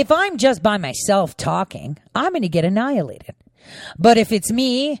 If I'm just by myself talking, I'm going to get annihilated. But if it's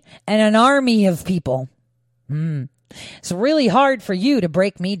me and an army of people, it's really hard for you to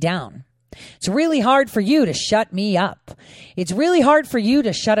break me down. It's really hard for you to shut me up. It's really hard for you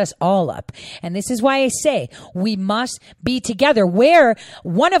to shut us all up. And this is why I say we must be together. Where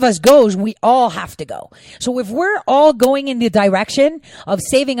one of us goes, we all have to go. So if we're all going in the direction of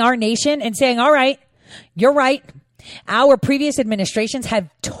saving our nation and saying, all right, you're right. Our previous administrations have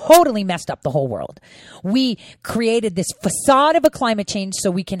totally messed up the whole world. We created this facade of a climate change so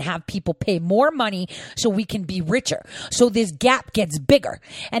we can have people pay more money so we can be richer. So this gap gets bigger.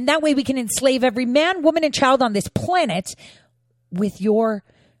 And that way we can enslave every man, woman, and child on this planet with your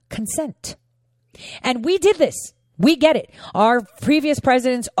consent. And we did this. We get it. Our previous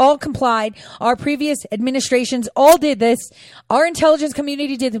presidents all complied. Our previous administrations all did this. Our intelligence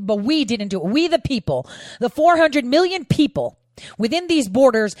community did it, but we didn't do it. We, the people, the 400 million people within these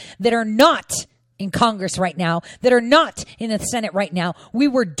borders that are not in Congress right now, that are not in the Senate right now, we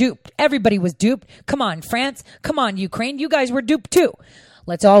were duped. Everybody was duped. Come on, France. Come on, Ukraine. You guys were duped too.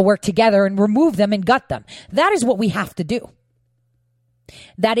 Let's all work together and remove them and gut them. That is what we have to do.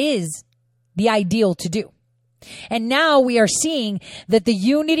 That is the ideal to do. And now we are seeing that the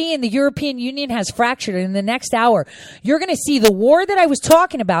unity in the European Union has fractured. In the next hour, you're going to see the war that I was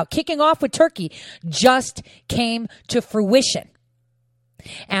talking about kicking off with Turkey just came to fruition.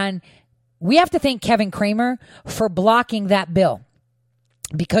 And we have to thank Kevin Cramer for blocking that bill.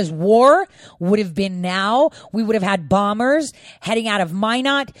 Because war would have been now, we would have had bombers heading out of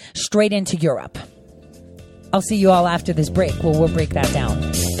Minot straight into Europe. I'll see you all after this break. We'll break that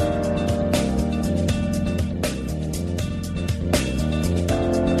down.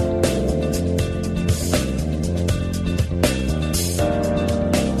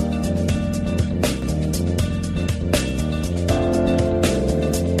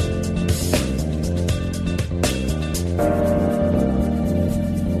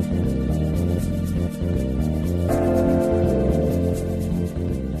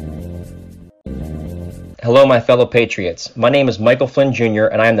 Hello, my fellow patriots. My name is Michael Flynn Jr.,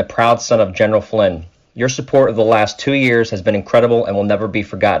 and I am the proud son of General Flynn. Your support of the last 2 years has been incredible and will never be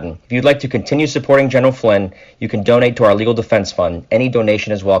forgotten. If you'd like to continue supporting General Flynn, you can donate to our Legal Defense Fund. Any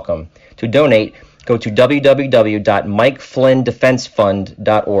donation is welcome. To donate, go to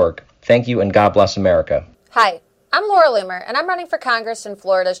www.mikeflynndefensefund.org. Thank you, and God bless America. Hi, I'm Laura Loomer, and I'm running for Congress in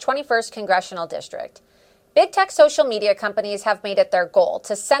Florida's 21st Congressional District. Big tech social media companies have made it their goal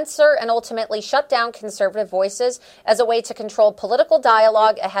to censor and ultimately shut down conservative voices as a way to control political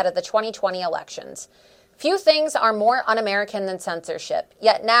dialogue ahead of the 2020 elections. Few things are more un-American than censorship,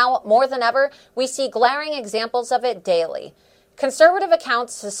 yet now, more than ever, we see glaring examples of it daily. Conservative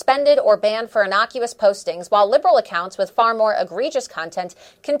accounts suspended or banned for innocuous postings, while liberal accounts with far more egregious content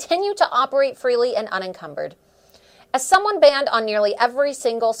continue to operate freely and unencumbered. As someone banned on nearly every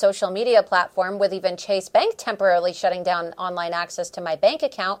single social media platform, with even Chase Bank temporarily shutting down online access to my bank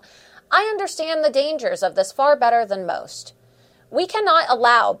account, I understand the dangers of this far better than most. We cannot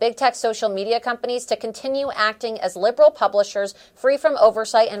allow big tech social media companies to continue acting as liberal publishers free from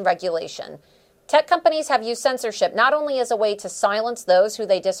oversight and regulation. Tech companies have used censorship not only as a way to silence those who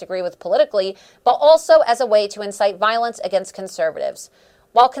they disagree with politically, but also as a way to incite violence against conservatives.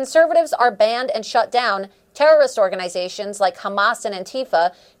 While conservatives are banned and shut down, terrorist organizations like Hamas and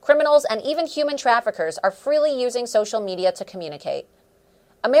Antifa, criminals, and even human traffickers are freely using social media to communicate.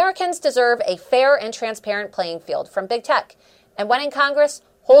 Americans deserve a fair and transparent playing field from big tech. And when in Congress,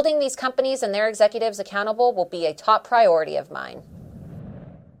 holding these companies and their executives accountable will be a top priority of mine.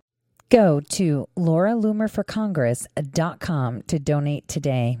 Go to lauraloomerforcongress.com to donate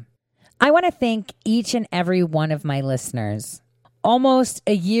today. I want to thank each and every one of my listeners.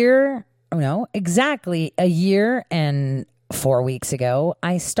 Exactly a year and 4 weeks ago,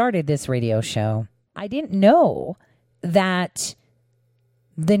 I started this radio show. I didn't know that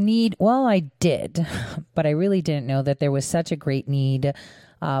I did, but I really didn't know that there was such a great need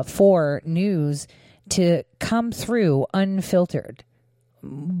for news to come through unfiltered,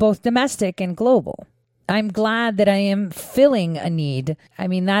 both domestic and global. I'm glad that I am filling a need. I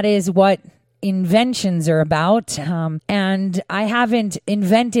mean, that is what inventions are about, and I haven't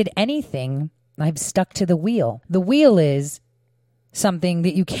invented anything. I've stuck to the wheel. The wheel is something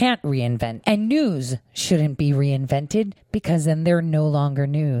that you can't reinvent, and news shouldn't be reinvented because then they're no longer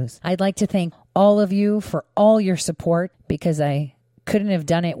news. I'd like to thank all of you for all your support because I couldn't have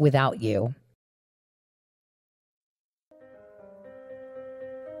done it without you.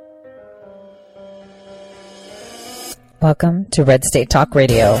 Welcome to Red State Talk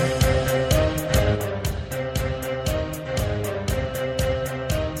Radio.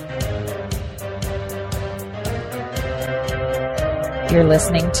 You're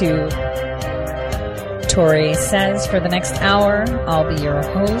listening to Tori Says for the next hour. I'll be your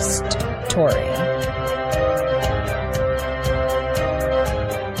host, Tori.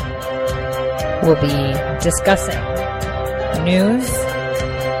 We'll be discussing news,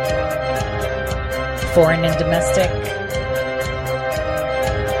 foreign and domestic,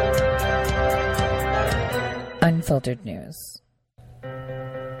 unfiltered news.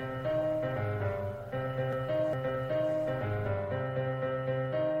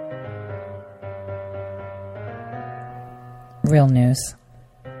 Real news.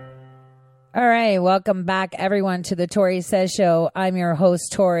 All right, welcome back, everyone, to the Tori Says Show. I'm your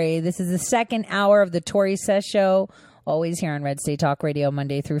host, Tori. This is the second hour of the Tori Says Show, always here on Red State Talk Radio,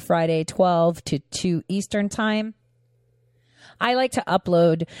 Monday through Friday, 12 to 2 Eastern Time. I like to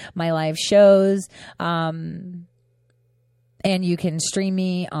upload my live shows, and you can stream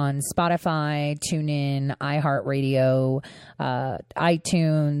me on Spotify, TuneIn, iHeartRadio,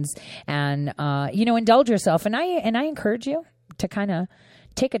 iTunes, and indulge yourself. And I encourage you to kind of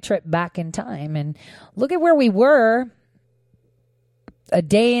take a trip back in time and look at where we were a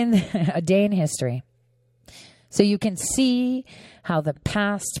day in history, so you can see how the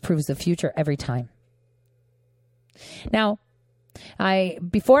past proves the future every time. Now,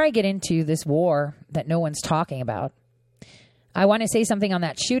 before I get into this war that no one's talking about, I want to say something on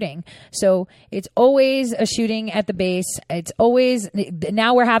that shooting. So it's always a shooting at the base. It's always,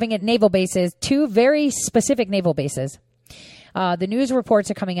 now we're having it at naval bases, 2 very specific naval bases. The news reports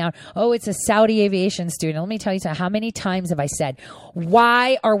are coming out. Oh, it's a Saudi aviation student. Let me tell you something. How many times have I said,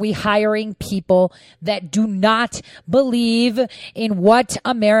 why are we hiring people that do not believe in what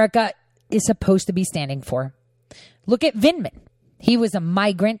America is supposed to be standing for? Look at Vindman. He was a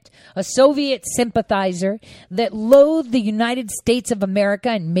migrant, a Soviet sympathizer that loathed the United States of America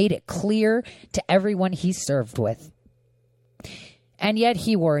and made it clear to everyone he served with. And yet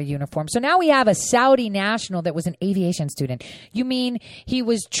he wore a uniform. So now we have a Saudi national that was an aviation student. You mean he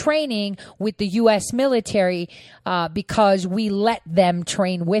was training with the U.S. military because we let them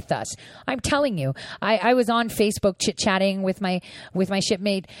train with us? I'm telling you, I was on Facebook chit-chatting with my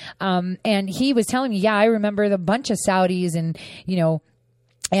shipmate, and he was telling me, yeah, I remember the bunch of Saudis and,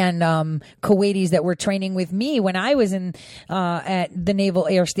 and Kuwaitis that were training with me when I was at the Naval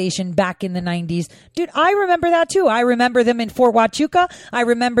Air Station back in the 90s. Dude, I remember that too. I remember them in Fort Huachuca. I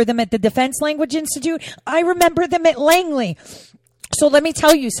remember them at the Defense Language Institute. I remember them at Langley. So let me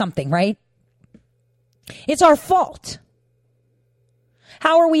tell you something, right? It's our fault.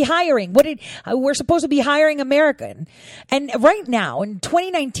 How are we hiring? We're supposed to be hiring American. And right now in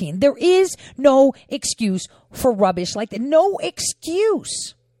 2019, there is no excuse for rubbish like that. No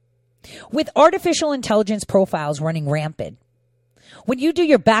excuse. With artificial intelligence profiles running rampant, when you do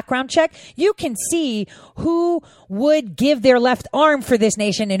your background check, you can see who would give their left arm for this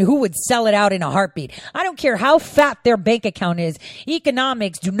nation and who would sell it out in a heartbeat. I don't care how fat their bank account is.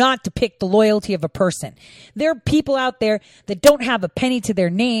 Economics do not depict the loyalty of a person. There are people out there that don't have a penny to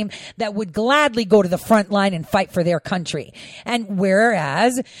their name that would gladly go to the front line and fight for their country. And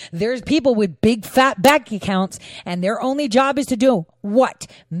whereas there's people with big fat bank accounts and their only job is to do what?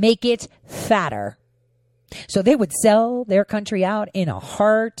 Make it fatter. So they would sell their country out in a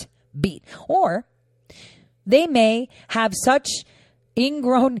heartbeat. Or they may have such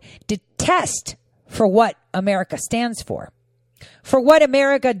ingrown detest for what America stands for what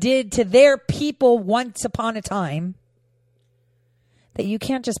America did to their people once upon a time, that you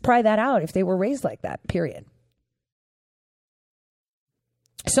can't just pry that out if they were raised like that, period.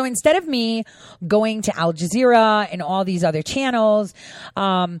 So instead of me going to Al Jazeera and all these other channels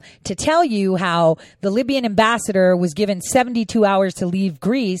to tell you how the Libyan ambassador was given 72 hours to leave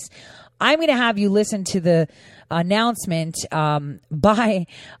Greece, I'm going to have you listen to the announcement by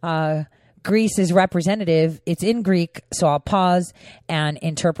Greece's representative. It's in Greek, so I'll pause and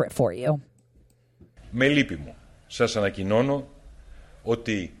interpret for you. Με λύπη μου, σας ανακοινώνω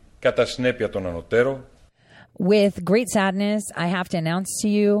ότι κατά συνέπεια των ανωτέρων With great sadness, I have to announce to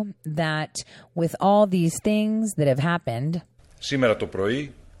you that with all these things that have happened, σήμερα το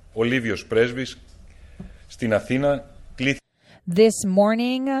πρωί, ο Λίβιος πρέσβης στην Αθήνα κλήθηκε. This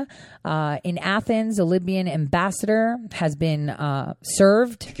morning in Athens, a Libyan ambassador has been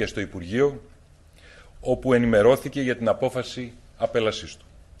served. Και στο Υπουργείο, όπου ενημερώθηκε για την απόφαση απέλασης του.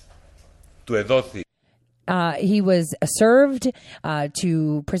 Του εδόθη. He was served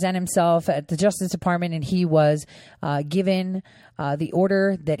to present himself at the Justice Department, and he was given the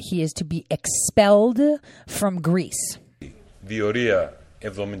order that he is to be expelled from Greece. Διορία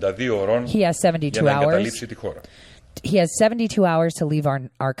 72 ώρων για να εγκαταλείψει τη χώρα. He has 72 hours to leave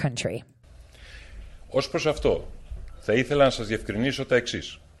our country. Ως προς αυτό, θα ήθελα να σας διευκρινίσω τα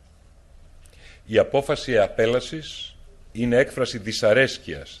εξής. Η απόφαση απέλασης είναι έκφραση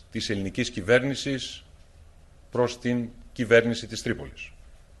δυσαρέσκειας της ελληνικής κυβέρνησης προς την κυβέρνηση της Τρίπολης.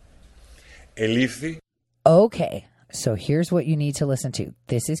 Ελήφθη. Okay, so here's what you need to listen to.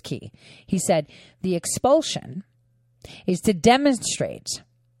 This is key. He said the expulsion is to demonstrate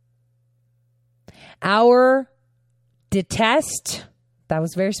our detest, that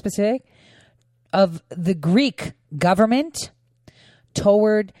was very specific, of the Greek government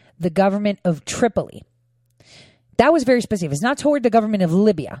toward the government of Tripoli. That was very specific. It's not toward the government of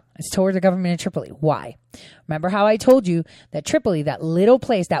Libya. It's toward the government of Tripoli. Why? Remember how I told you that Tripoli, that little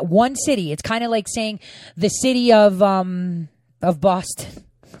place, that one city, it's kind of like saying the city of Boston.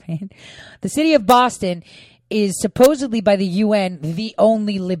 Right? The city of Boston is supposedly by the UN the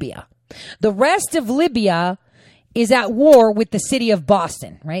only Libya. The rest of Libya is at war with the city of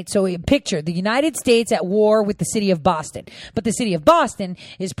Boston, right? So picture the United States at war with the city of Boston. But the city of Boston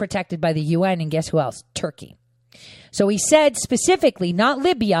is protected by the UN, and guess who else? Turkey. So he said specifically, not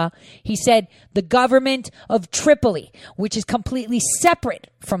Libya, he said the government of Tripoli, which is completely separate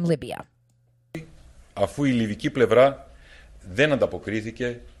from Libya. Αφού η λιβική πλευρά δεν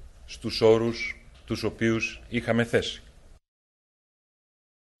ανταποκρίθηκε στους όρους τους οποίους είχαμε θέσει.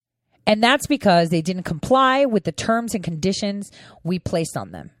 And that's because they didn't comply with the terms and conditions we placed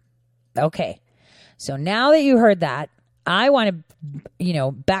on them. Okay. So now that you heard that, I want to,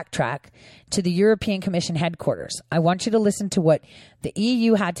 backtrack to the European Commission headquarters. I want you to listen to what the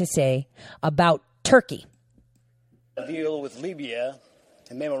EU had to say about Turkey. A deal with Libya,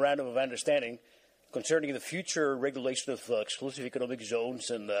 a memorandum of understanding concerning the future regulation of exclusive economic zones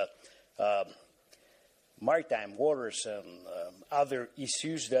and maritime waters and other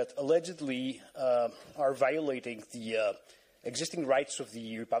issues that allegedly are violating the existing rights of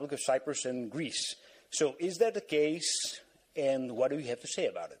the Republic of Cyprus and Greece. So is that the case? And what do you have to say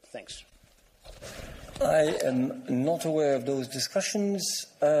about it? Thanks. I am not aware of those discussions.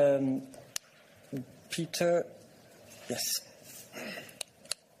 Peter, yes.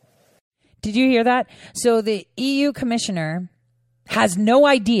 Did you hear that? So the EU commissioner has no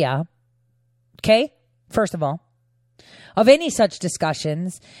idea, okay, first of all, of any such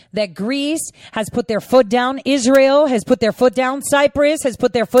discussions, that Greece has put their foot down, Israel has put their foot down, Cyprus has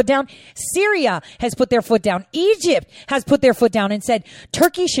put their foot down, Syria has put their foot down, Egypt has put their foot down and said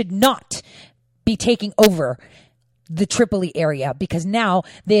Turkey should not be taking over the Tripoli area because now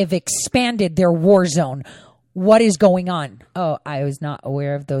they have expanded their war zone. What is going on? Oh, I was not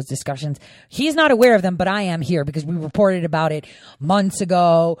aware of those discussions. He's not aware of them, but I am here because we reported about it months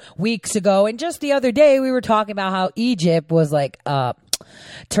ago, weeks ago. And just the other day, we were talking about how Egypt was like,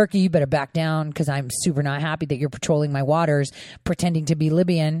 Turkey, you better back down because I'm super not happy that you're patrolling my waters, pretending to be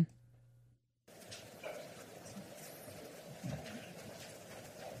Libyan.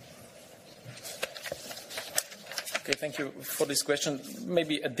 Okay, thank you for this question.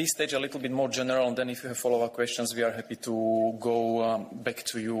 Maybe at this stage a little bit more general, and then if you have follow-up questions, we are happy to go back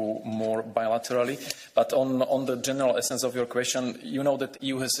to you more bilaterally. But on the general essence of your question, you know that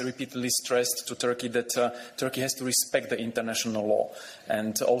EU has repeatedly stressed to Turkey that Turkey has to respect the international law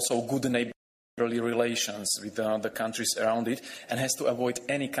and also good neighborly relations with the countries around it, and has to avoid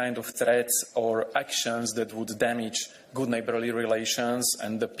any kind of threats or actions that would damage good neighborly relations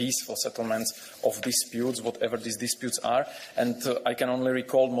and the peaceful settlements of disputes, whatever these disputes are. And I can only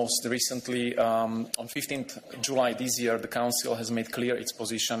recall most recently, on 15th July this year, the Council has made clear its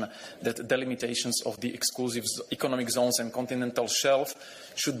position that delimitations of the exclusive economic zones and continental shelf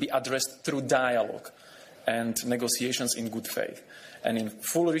should be addressed through dialogue and negotiations in good faith, and in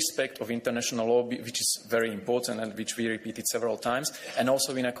full respect of international law, which is very important and which we repeated several times, and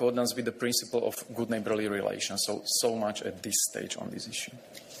also in accordance with the principle of good neighborly relations. So much at this stage on this issue.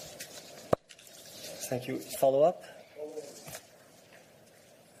 Thank you. Follow up?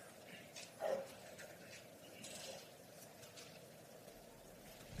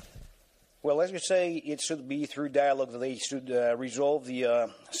 Well, as you say, it should be through dialogue that they should resolve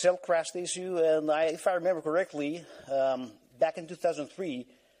the Cellcrest issue. And if I remember correctly, back in 2003,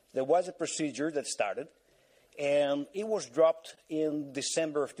 there was a procedure that started, and it was dropped in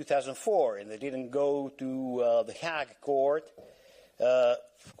December of 2004, and they didn't go to the Hague court.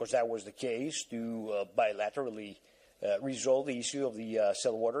 Of course, that was the case, to bilaterally resolve the issue of the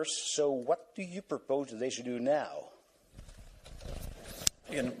cell waters. So what do you propose that they should do now?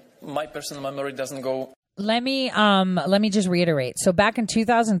 Again, my personal memory doesn't go. Let me just reiterate. So back in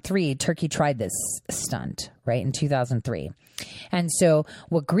 2003, Turkey tried this stunt, right? In 2003. And so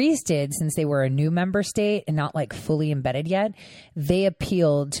what Greece did, since they were a new member state and not like fully embedded yet, they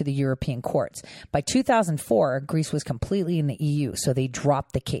appealed to the European courts. By 2004, Greece was completely in the EU. So they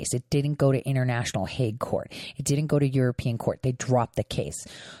dropped the case. It didn't go to International Hague Court. It didn't go to European court. They dropped the case.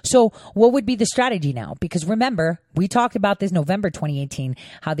 So what would be the strategy now? Because remember, we talked about this November 2018,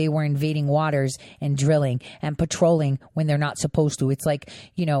 how they were invading waters and drilling and patrolling when they're not supposed to. It's like,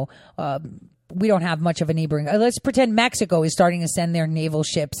 we don't have much of a neighboring. Let's pretend Mexico is starting to send their naval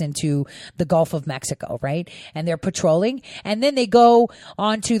ships into the Gulf of Mexico, right? And they're patrolling, and then they go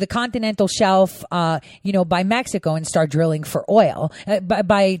onto the continental shelf, by Mexico and start drilling for oil,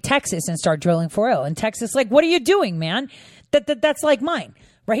 by Texas and start drilling for oil. And Texas, like, what are you doing, man? That's like mine.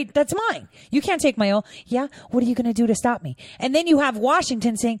 Right? That's mine. You can't take my oil. Yeah. What are you going to do to stop me? And then you have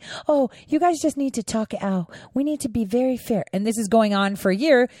Washington saying, oh, you guys just need to talk it out. We need to be very fair. And this is going on for a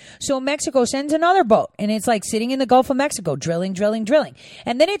year. So Mexico sends another boat, and it's like sitting in the Gulf of Mexico, drilling.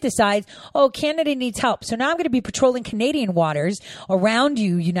 And then it decides, oh, Canada needs help. So now I'm going to be patrolling Canadian waters around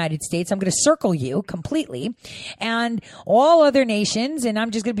you, United States. I'm going to circle you completely and all other nations. And I'm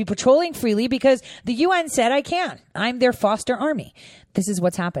just going to be patrolling freely because the UN said I can. I'm their foster army. This is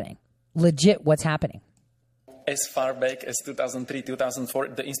what's happening. Legit what's happening. As far back as 2003, 2004,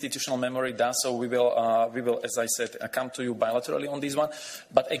 the institutional memory does, so we will, as I said, come to you bilaterally on this one.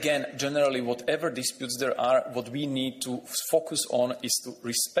 But again, generally, whatever disputes there are, what we need to focus on is to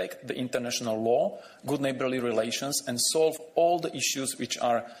respect the international law, good neighborly relations, and solve all the issues which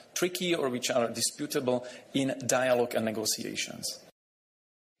are tricky or which are disputable in dialogue and negotiations.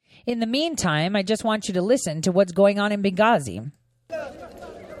 In the meantime, I just want you to listen to what's going on in Benghazi.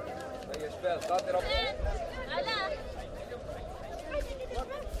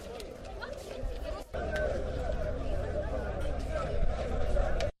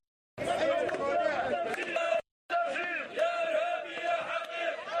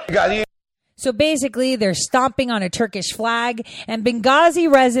 So basically, they're stomping on a Turkish flag, and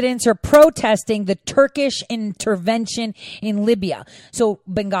Benghazi residents are protesting the Turkish intervention in Libya. So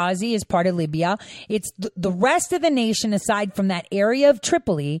Benghazi is part of Libya. It's the rest of the nation, aside from that area of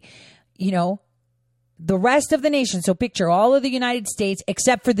Tripoli, you know, the rest of the nation. So picture all of the United States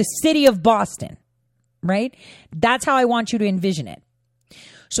except for the city of Boston, right? That's how I want you to envision it.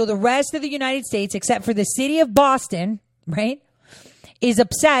 So the rest of the United States, except for the city of Boston, right, is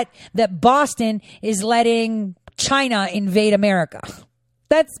upset that Boston is letting China invade America.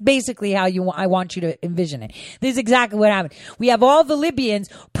 That's basically how I want you to envision it. This is exactly what happened. We have all the Libyans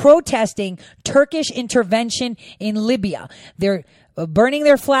protesting Turkish intervention in Libya. They're burning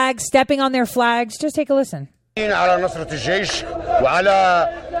their flags, stepping on their flags. Just take a listen. على نصرة الجيش وعلى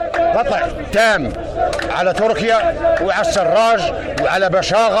قطع تام على تركيا وعلى السراج وعلى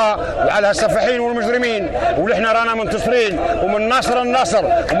بشاغة وعلى السفاحين والمجرمين ونحن رانا منتصرين ومن ناصر النصر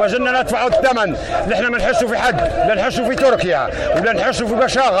وما زلنا ندفع الثمن. نحن ما نحسوا في حد، لا نحسوا في تركيا ولا نحسوا في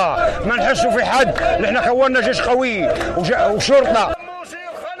بشاغة، ما نحسوا في حد. نحن كونا جيش قوي وشرطة.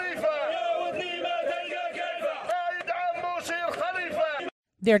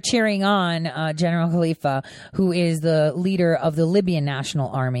 They're cheering on General Khalifa, who is the leader of the Libyan National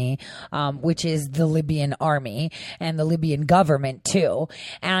Army, which is the Libyan army and the Libyan government too.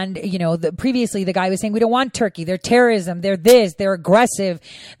 And, you know, previously the guy was saying, we don't want Turkey. They're terrorism. They're this. They're aggressive.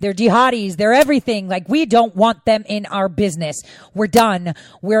 They're jihadis. They're everything. Like, we don't want them in our business. We're done.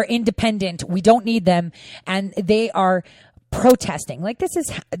 We're independent. We don't need them. And they are protesting. Like, this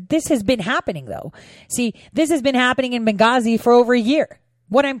has been happening though. See, this has been happening in Benghazi for over a year.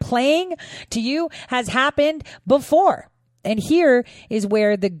 What I'm playing to you has happened before. And here is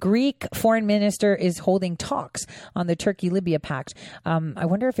where the Greek foreign minister is holding talks on the Turkey-Libya pact. I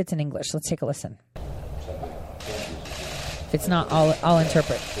wonder if it's in English. Let's take a listen. If it's not, I'll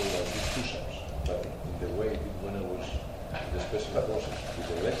interpret.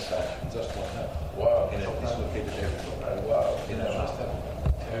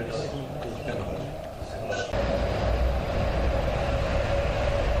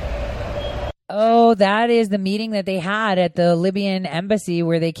 Oh, that is the meeting that they had at the Libyan embassy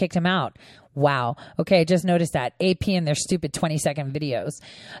where they kicked him out. Wow. Okay, just noticed that. AP and their stupid 20-second videos.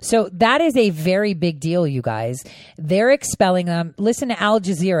 So that is a very big deal, you guys. They're expelling them. Listen to Al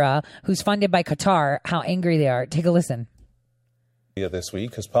Jazeera, who's funded by Qatar, how angry they are. Take a listen. This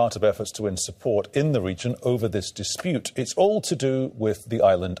week as part of efforts to win support in the region over this dispute. It's all to do with the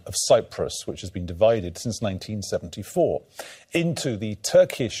island of Cyprus, which has been divided since 1974 into the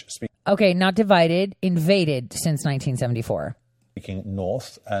Turkish-speaking... Okay, not divided, invaded since 1974. ...speaking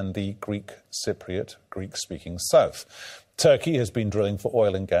north and the Greek Cypriot, Greek-speaking south. Turkey has been drilling for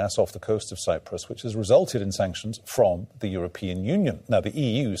oil and gas off the coast of Cyprus, which has resulted in sanctions from the European Union. Now, the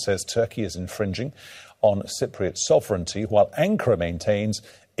EU says Turkey is infringing on Cypriot sovereignty, while Ankara maintains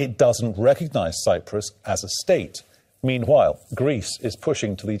it doesn't recognise Cyprus as a state. Meanwhile, Greece is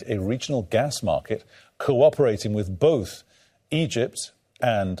pushing to lead a regional gas market, cooperating with both Egypt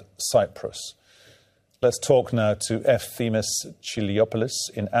and Cyprus. Let's talk now to Efthimis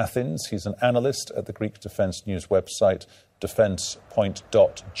Chiliopoulos in Athens. He's an analyst at the Greek defence news website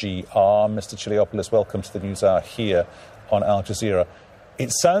defencepoint.gr. Mr. Chiliopoulos, welcome to the News Hour here on Al Jazeera.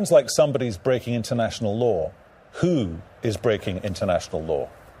 It sounds like somebody's breaking international law. Who is breaking international law?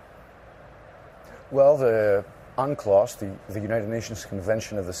 Well, the UNCLOS, the United Nations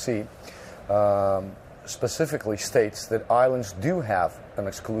Convention of the Sea, specifically states that islands do have an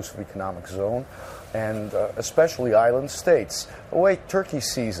exclusive economic zone, and especially island states. The way Turkey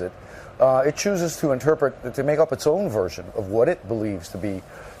sees it, it chooses to make up its own version of what it believes to be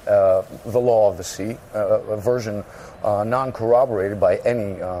the law of the sea, a version non-corroborated by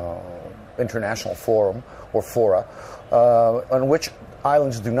any international forum or fora, on which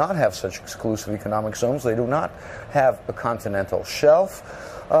islands do not have such exclusive economic zones. They do not have a continental shelf,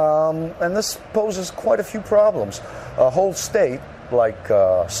 and this poses quite a few problems. A whole state like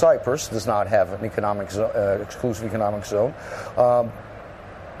Cyprus does not have an exclusive economic zone.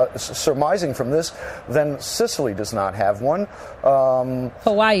 Surmising from this, then Sicily does not have one.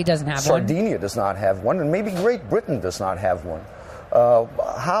 Hawaii doesn't have one. Sardinia does not have one, and maybe Great Britain does not have one.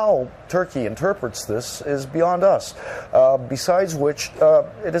 How Turkey interprets this is beyond us. Besides which,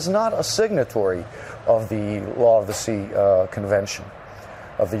 it is not a signatory of the Law of the Sea Convention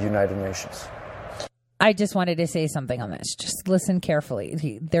of the United Nations. I just wanted to say something on this. Just listen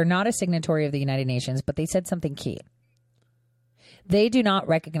carefully. They're not a signatory of the United Nations, but they said something key. They do not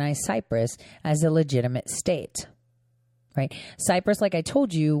recognize Cyprus as a legitimate state, right? Cyprus, like I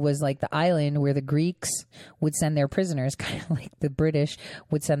told you, was like the island where the Greeks would send their prisoners, kind of like the British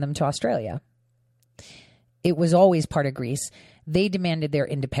would send them to Australia, it was always part of Greece. They demanded their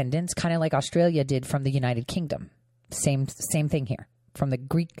independence, kind of like Australia did from the United Kingdom. Same thing here. From the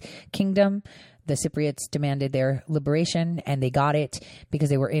Greek kingdom, the Cypriots demanded their liberation, and they got it because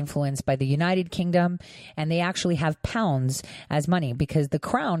they were influenced by the United Kingdom, and they actually have pounds as money because the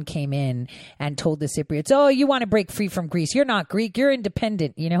crown came in and told the Cypriots, oh, you want to break free from Greece. You're not Greek. You're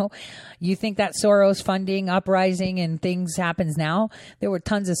independent. You know, you think that Soros funding, uprising, and things happens now? There were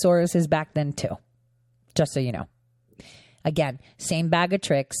tons of Soroses back then too, just so you know. Again, same bag of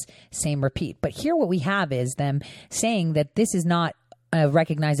tricks, same repeat. But here what we have is them saying that this is not a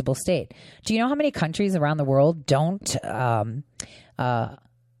recognizable state. Do you know how many countries around the world don't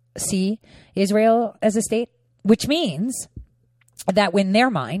see Israel as a state? Which means that in their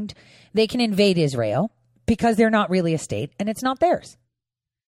mind, they can invade Israel because they're not really a state and it's not theirs.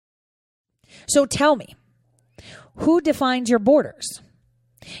 So tell me, who defines your borders?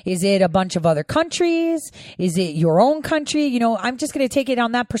 Is it a bunch of other countries? Is it your own country? You know, I'm just going to take it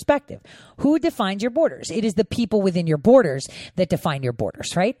on that perspective. Who defines your borders? It is the people within your borders that define your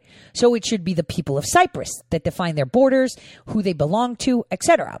borders, right? So it should be the people of Cyprus that define their borders, who they belong to,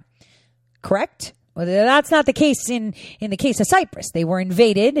 etc. Correct? Well, that's not the case in the case of Cyprus. They were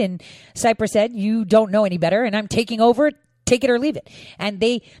invaded and Cyprus said, you don't know any better and I'm taking over. Take it or leave it. And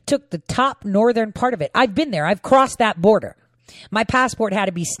they took the top northern part of it. I've been there. I've crossed that border. My passport had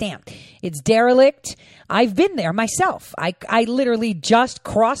to be stamped. It's derelict. I've been there myself. I literally just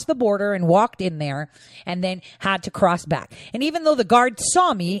crossed the border and walked in there and then had to cross back. And even though the guard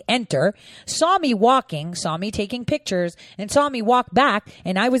saw me enter, saw me walking, saw me taking pictures, and saw me walk back,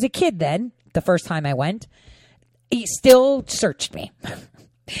 and I was a kid then, the first time I went, he still searched me.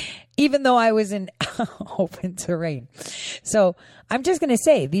 Even though I was in open terrain. So I'm just going to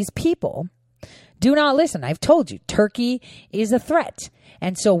say, these people do not listen. I've told you, Turkey is a threat.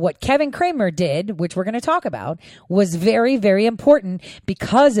 And so what Kevin Kramer did, which we're going to talk about, was very, very important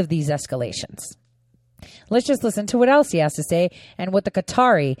because of these escalations. Let's just listen to what else he has to say and what the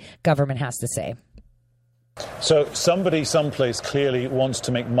Qatari government has to say. So somebody someplace clearly wants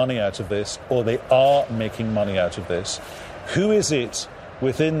to make money out of this, or they are making money out of this. Who is it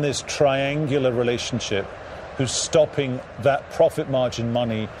within this triangular relationship who's stopping that profit margin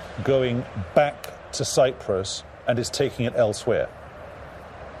money going back to Cyprus and is taking it elsewhere?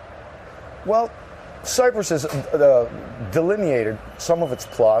 Well, Cyprus has delineated some of its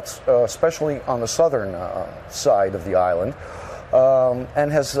plots, especially on the southern side of the island,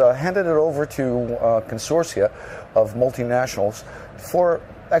 and has handed it over to consortia of multinationals for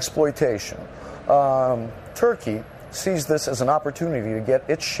exploitation. Turkey sees this as an opportunity to get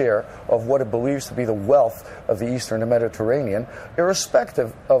its share of what it believes to be the wealth of the Eastern Mediterranean,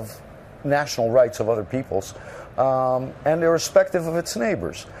 irrespective of national rights of other peoples, and irrespective of its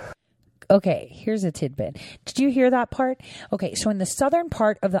neighbors. Okay, here's a tidbit. Did you hear that part? Okay, so in the southern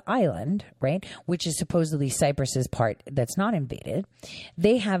part of the island, right, which is supposedly Cyprus's part that's not invaded,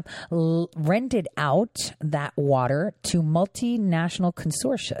 they have rented out that water to multinational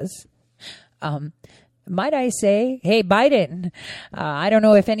consortias. Might I say, hey, Biden, I don't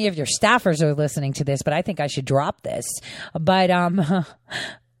know if any of your staffers are listening to this, but I think I should drop this. But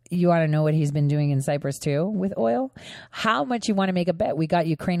you want to know what he's been doing in Cyprus too with oil? How much you want to make a bet? We got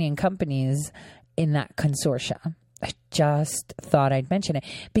Ukrainian companies in that consortia. I just thought I'd mention it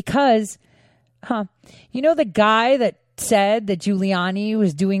because, you know the guy that said that Giuliani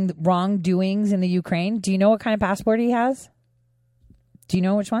was doing wrongdoings in the Ukraine? Do you know what kind of passport he has? Do you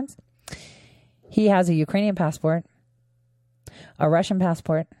know which ones? He has a Ukrainian passport, a Russian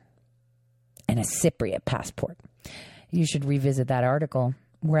passport, and a Cypriot passport. You should revisit that article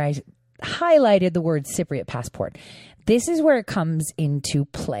where I highlighted the word Cypriot passport. This is where it comes into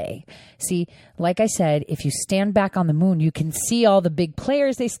play. See, like I said, if you stand back on the moon, you can see all the big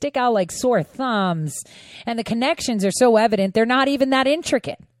players. They stick out like sore thumbs. And the connections are so evident, they're not even that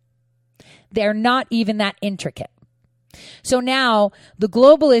intricate. They're not even that intricate. So now the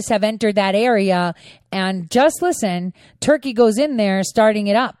globalists have entered that area, and just listen, Turkey goes in there starting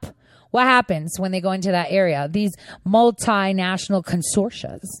it up. What happens when they go into that area? These multinational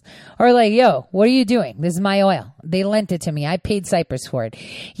consortias are like, yo, what are you doing? This is my oil. They lent it to me. I paid Cyprus for it.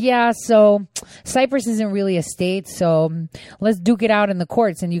 Yeah, so Cyprus isn't really a state, so let's duke it out in the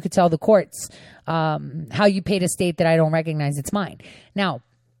courts, and you could tell the courts how you paid a state that I don't recognize. It's mine. Now,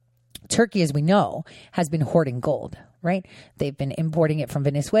 Turkey, as we know, has been hoarding gold, right? They've been importing it from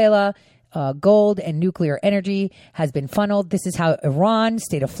Venezuela. gold and nuclear energy has been funneled. This is how Iran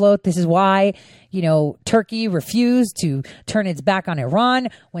stayed afloat. This is why, Turkey refused to turn its back on Iran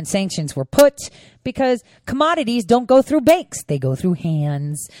when sanctions were put, because commodities don't go through banks. They go through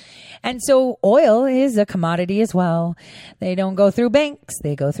hands. And so oil is a commodity as well. They don't go through banks.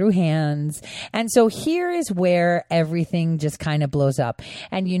 They go through hands. And so here is where everything just kind of blows up.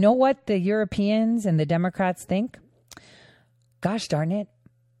 And you know what the Europeans and the Democrats think? Gosh darn it.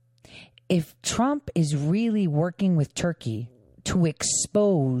 If Trump is really working with Turkey to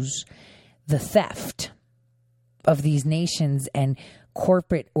expose the theft of these nations and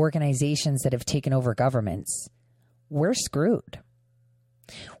corporate organizations that have taken over governments, we're screwed.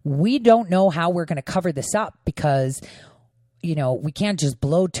 We don't know how we're going to cover this up because, we can't just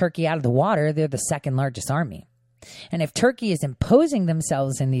blow Turkey out of the water. They're the second largest army. And if Turkey is imposing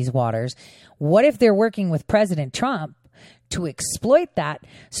themselves in these waters, what if they're working with President Trump to exploit that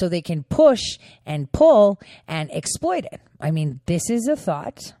so they can push and pull and exploit it? I mean, this is a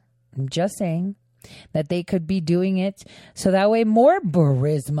thought. I'm just saying that they could be doing it so that way more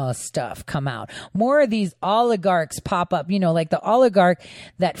Burisma stuff come out. More of these oligarchs pop up, like the oligarch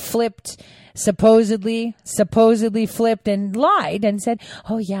that flipped, supposedly flipped and lied and said,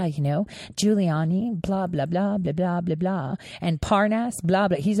 oh yeah, Giuliani, blah, blah, blah, blah, blah, blah, blah. And Parnas, blah,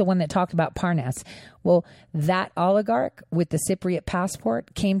 blah. He's the one that talked about Parnas. Well, that oligarch with the Cypriot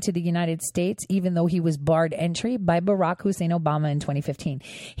passport came to the United States, even though he was barred entry by Barack Hussein Obama in 2015.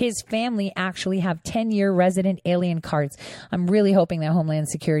 His family actually have 10-year resident alien cards. I'm really hoping that Homeland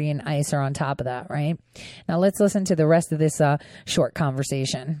Security and ICE are on top of that, right? Now let's listen to the rest of this short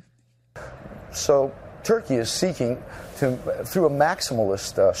conversation. So Turkey is seeking to, through a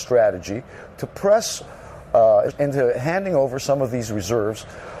maximalist strategy, to press into handing over some of these reserves,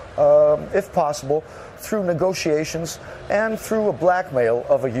 if possible, through negotiations and through a blackmail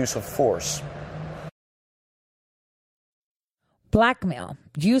of a use of force. Blackmail,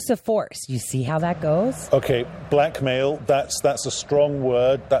 use of force. You see how that goes? Okay, blackmail, that's a strong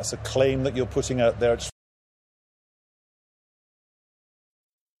word. That's a claim that you're putting out there.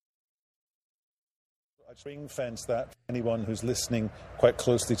 I ring fence that for anyone who's listening quite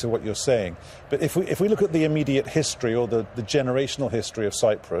closely to what you're saying. But if we look at the immediate history or the generational history of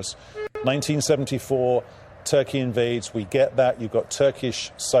Cyprus, 1974, Turkey invades, we get that. You've got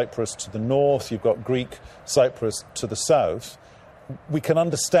Turkish Cyprus to the north, you've got Greek Cyprus to the south. We can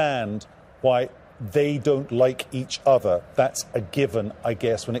understand why they don't like each other. That's a given, I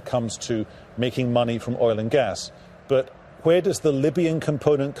guess, when it comes to making money from oil and gas. But where does the Libyan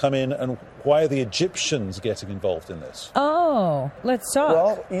component come in, and why are the Egyptians getting involved in this? Oh, let's talk.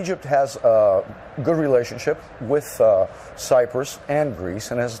 Well, Egypt has a good relationship with Cyprus and Greece,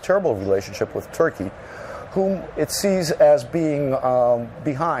 and has a terrible relationship with Turkey, whom it sees as being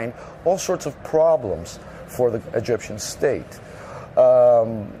behind all sorts of problems for the Egyptian state.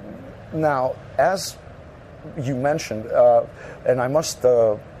 Now, as you mentioned, and I must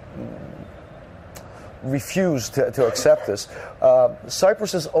refuse to accept this.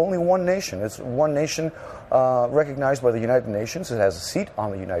 Cyprus is only one nation. It's one nation recognized by the United Nations. It has a seat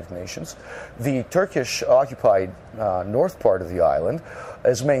on the United Nations. The Turkish-occupied north part of the island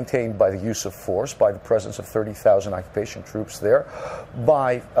is maintained by the use of force, by the presence of 30,000 occupation troops there,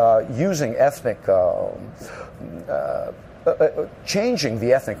 by using ethnic, changing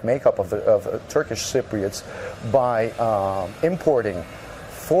the ethnic makeup of Turkish Cypriots by importing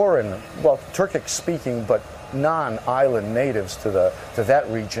foreign, Turkic-speaking but non-island natives to that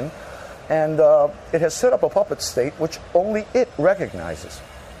region, and it has set up a puppet state which only it recognizes.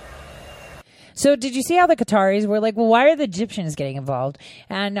 So did you see how the Qataris were like, well, why are the Egyptians getting involved?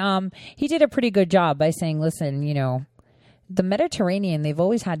 And he did a pretty good job by saying, listen, the Mediterranean, they've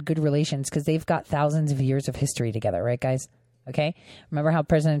always had good relations because they've got thousands of years of history together, right, guys? Okay? Remember how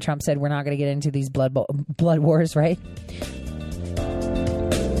President Trump said we're not going to get into these blood wars, right?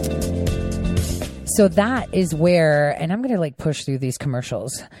 So that is where, and I'm going to push through these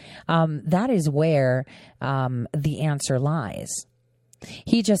commercials. That is where the answer lies.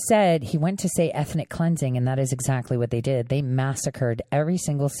 He just said he went to say ethnic cleansing, and that is exactly what they did. They massacred every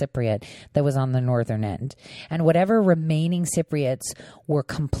single Cypriot that was on the northern end. And whatever remaining Cypriots were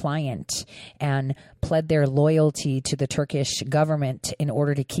compliant and pled their loyalty to the Turkish government in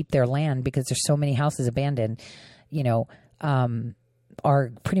order to keep their land, because there's so many houses abandoned,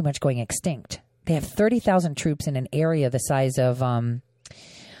 are pretty much going extinct. They have 30,000 troops in an area the size of,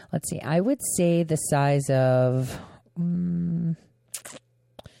 I would say the size of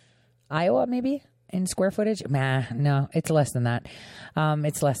Iowa, maybe, in square footage. No, it's less than that.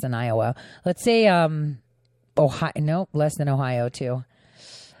 It's less than Iowa. Let's say Ohio. No, less than Ohio, too.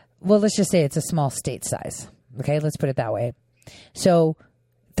 well, let's just say it's a small state size. Okay, let's put it that way. So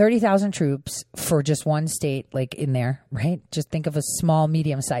 30,000 troops for just one state, like in there, right? Just think of a small,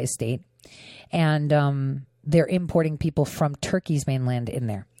 medium-sized state. And they're importing people from Turkey's mainland in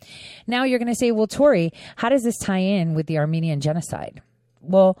there. Now you're going to say, well, Tori, how does this tie in with the Armenian genocide?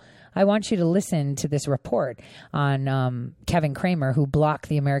 Well, I want you to listen to this report on Kevin Kramer, who blocked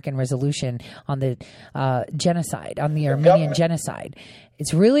the American resolution on the genocide, on the Armenian genocide.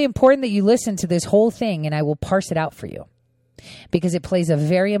 It's really important that you listen to this whole thing, and I will parse it out for you, because it plays a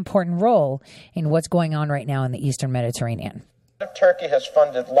very important role in what's going on right now in the Eastern Mediterranean. Turkey has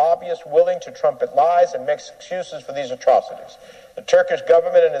funded lobbyists willing to trumpet lies and makes excuses for these atrocities. The Turkish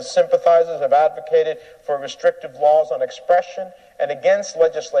government and its sympathizers have advocated for restrictive laws on expression and against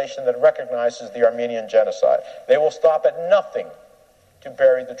legislation that recognizes the Armenian genocide. They will stop at nothing to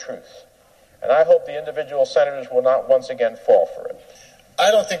bury the truth. And I hope the individual senators will not once again fall for it. I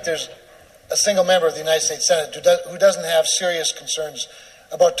don't think there's a single member of the United States Senate who doesn't have serious concerns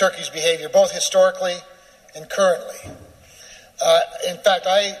about Turkey's behavior, both historically and currently. In fact,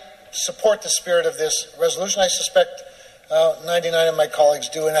 I support the spirit of this resolution. I suspect 99 of my colleagues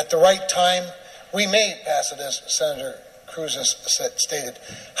do, and at the right time, we may pass it, as Senator Cruz has stated.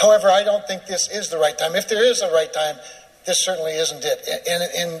 However, I don't think this is the right time. If there is a right time, this certainly isn't it.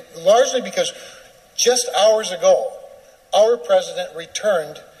 And largely because just hours ago, our president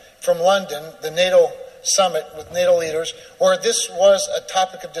returned from London, the NATO summit with NATO leaders, where this was a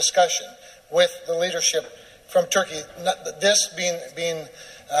topic of discussion with the leadership from Turkey. This being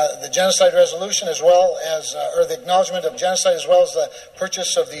the genocide resolution, as well as, or the acknowledgement of genocide, as well as the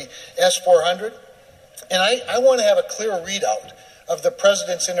purchase of the S-400. And I want to have a clear readout of the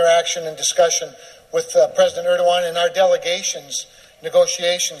president's interaction and discussion with President Erdogan and our delegation's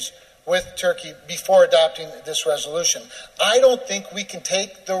negotiations with Turkey before adopting this resolution. I don't think we can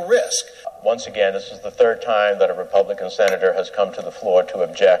take the risk. Once again, this is the third time that a Republican senator has come to the floor to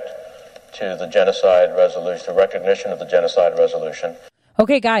object to the genocide resolution, the recognition of the genocide resolution.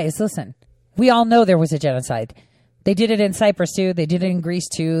 Okay, guys, listen. We all know there was a genocide. They did it in Cyprus too. They did it in Greece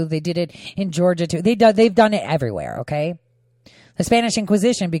too. They did it in Georgia too. They've done it everywhere. Okay, the Spanish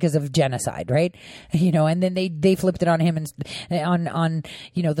Inquisition because of genocide, right? You know, and then they flipped it on him and on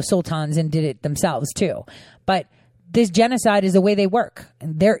the sultans and did it themselves too. But this genocide is the way they work.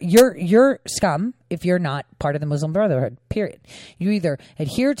 And you're scum if you're not part of the Muslim Brotherhood, period. You either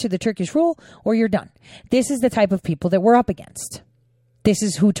adhere to the Turkish rule or you're done. This is the type of people that we're up against. This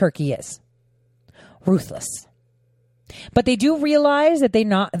is who Turkey is. Ruthless. But they do realize that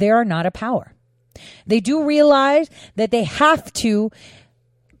they are not a power. They do realize that they have to,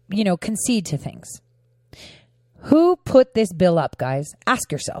 concede to things. Who put this bill up, guys?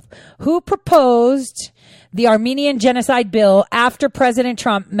 Ask yourself. Who proposed the Armenian genocide bill after President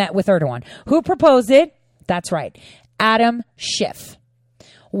Trump met with Erdogan? Who proposed it? That's right. Adam Schiff.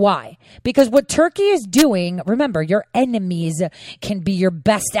 Why? Because what Turkey is doing, remember, your enemies can be your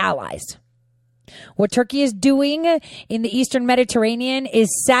best allies. What Turkey is doing in the Eastern Mediterranean is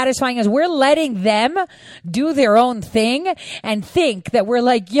satisfying us. We're letting them do their own thing and think that we're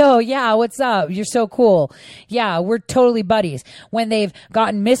like, yo, yeah, what's up? You're so cool. Yeah, we're totally buddies. When they've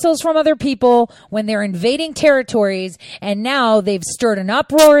gotten missiles from other people, when they're invading territories, and now they've stirred an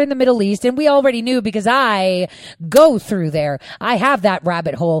uproar in the Middle East, and we already knew because I go through there. I have that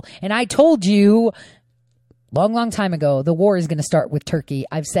rabbit hole, and I told you long time ago, the war is going to start with Turkey.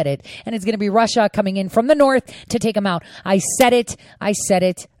 I've said it. And it's going to be Russia coming in from the north to take them out. I said it.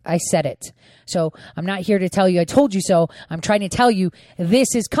 So I'm not here to tell you I told you so. I'm trying to tell you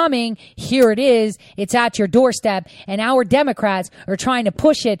this is coming. Here it is. It's at your doorstep. And our Democrats are trying to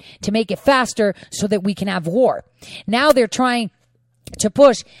push it to make it faster so that we can have war. Now they're trying to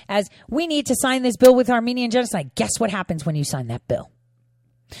push as we need to sign this bill with Armenian genocide. Guess what happens when you sign that bill?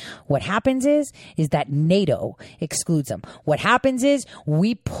 What happens is that NATO excludes them. What happens is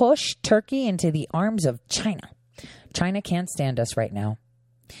we push Turkey into the arms of China. China can't stand us right now.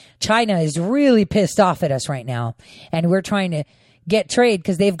 China is really pissed off at us right now. And we're trying to get trade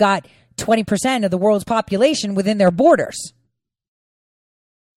because they've got 20% of the world's population within their borders.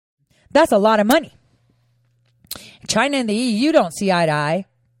 That's a lot of money. China and the EU don't see eye to eye.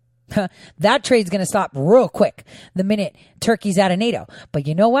 That trade's going to stop real quick the minute Turkey's out of NATO. But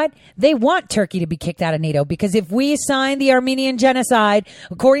you know what? They want Turkey to be kicked out of NATO because if we sign the Armenian genocide,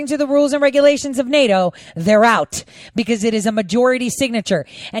 according to the rules and regulations of NATO, they're out because it is a majority signature.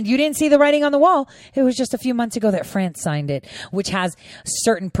 And you didn't see the writing on the wall. It was just a few months ago that France signed it, which has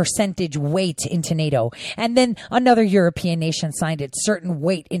certain percentage weight into NATO. And then another European nation signed it, certain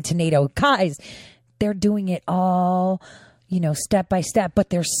weight into NATO. Guys, they're doing it all step by step, but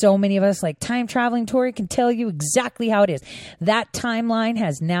there's so many of us, like time traveling Tori can tell you exactly how it is. That timeline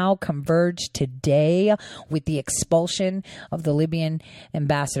has now converged today with the expulsion of the Libyan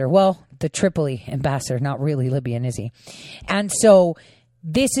ambassador. Well, the Tripoli ambassador, not really Libyan, is he? And so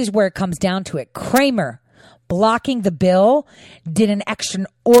this is where it comes down to it. Kramer blocking the bill did an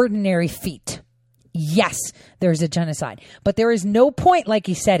extraordinary feat. Yes, there's a genocide, but there is no point, like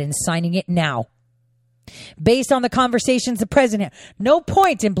he said, in signing it now. Based on the conversations the president, no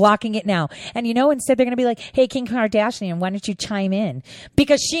point in blocking it now. And instead they're going to be like, hey, Kim Kardashian, why don't you chime in?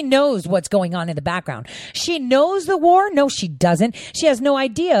 Because she knows what's going on in the background. She knows the war. No, she doesn't. She has no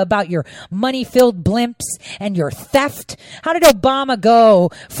idea about your money-filled blimps and your theft. How did Obama go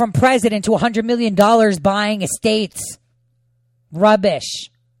from president to $100 million buying estates? Rubbish.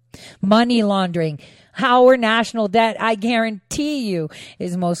 Money laundering. Our national debt, I guarantee you,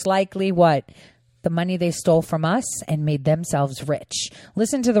 is most likely what? The money they stole from us and made themselves rich.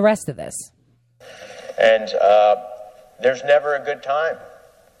 Listen to the rest of this. And there's never a good time.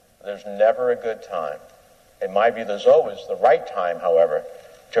 There's never a good time. In my view, there's always the right time, however,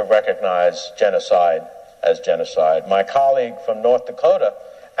 to recognize genocide as genocide. My colleague from North Dakota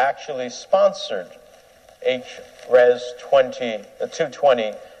actually sponsored H-Res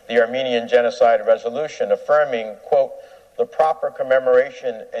 220, the Armenian Genocide Resolution, affirming, quote, the proper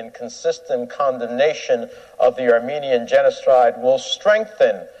commemoration and consistent condemnation of the Armenian genocide will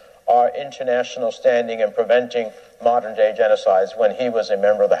strengthen our international standing in preventing modern-day genocides, when he was a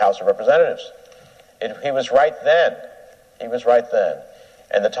member of the House of Representatives. He was right then. He was right then.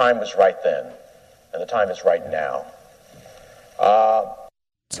 And the time was right then. And the time is right now.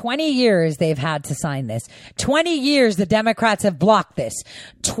 20 years they've had to sign this. 20 years the Democrats have blocked this.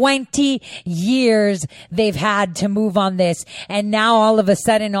 20 years they've had to move on this. And now all of a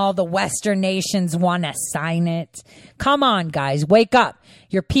sudden all the Western nations want to sign it. Come on, guys, wake up.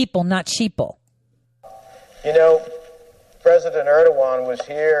 You're people, not sheeple. President Erdogan was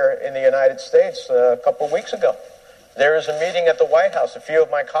here in the United States a couple of weeks ago. There was a meeting at the White House. A few of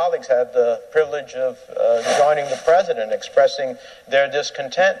my colleagues had the privilege of joining the president, expressing their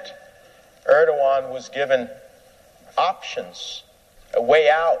discontent. Erdogan was given options, a way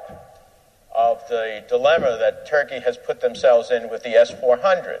out of the dilemma that Turkey has put themselves in with the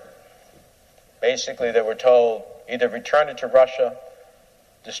S-400. Basically, they were told, either return it to Russia,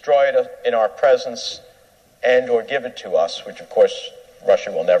 destroy it in our presence, and or give it to us, which, of course,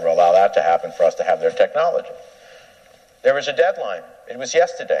 Russia will never allow that to happen for us to have their technology. There was a deadline. It was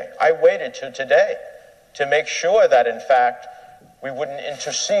yesterday. I waited till today to make sure that, in fact, we wouldn't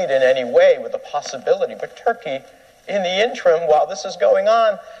intercede in any way with the possibility. But Turkey, in the interim, while this is going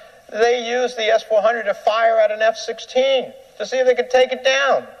on, they used the S-400 to fire at an F-16 to see if they could take it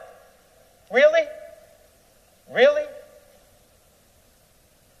down. Really? Really?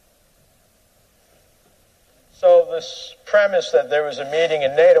 So this premise that there was a meeting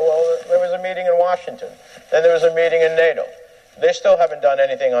in NATO, well, there was a meeting in Washington. Then there was a meeting in NATO. They still haven't done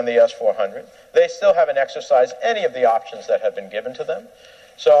anything on the S-400. They still haven't exercised any of the options that have been given to them.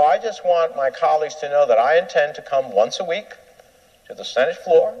 So I just want my colleagues to know that I intend to come once a week to the Senate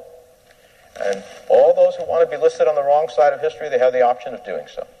floor, and all those who want to be listed on the wrong side of history, they have the option of doing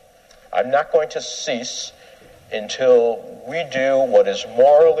so. I'm not going to cease until we do what is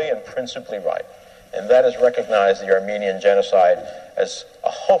morally and principally right. And that is recognize the Armenian genocide, as a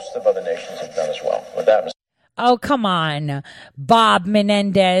host of other nations have done as well. With that, Mr. Oh, come on, Bob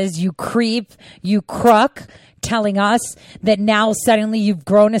Menendez, you creep, you crook, telling us that now suddenly you've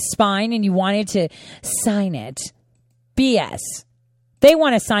grown a spine and you wanted to sign it. BS. They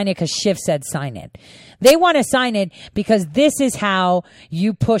want to sign it because Schiff said sign it. They want to sign it because this is how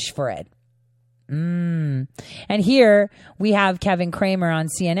you push for it. And here we have Kevin Kramer on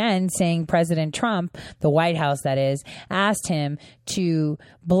CNN saying President Trump, the White House that is, asked him to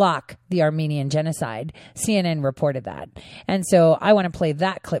block the Armenian genocide. CNN reported that. And so I want to play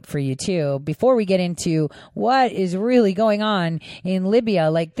that clip for you too before we get into what is really going on in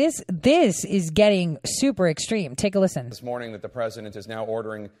Libya. Like this is getting super extreme. Take a listen. This morning that the president is now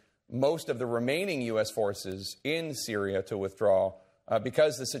ordering most of the remaining U.S. forces in Syria to withdraw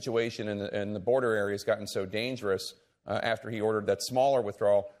because the situation in the border area has gotten so dangerous after he ordered that smaller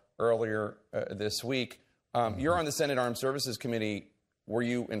withdrawal earlier this week. You're on the Senate Armed Services Committee. Were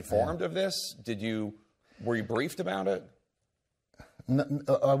you informed of this? Were you briefed about it? No,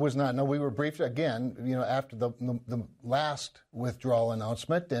 I was not. No, we were briefed again, after the last withdrawal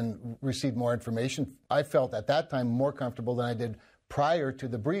announcement and received more information. I felt at that time more comfortable than I did prior to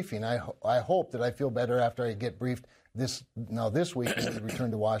the briefing. I hope that I feel better after I get briefed this week when we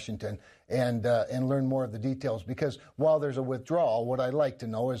return to Washington and learn more of the details. Because while there's a withdrawal, what I'd like to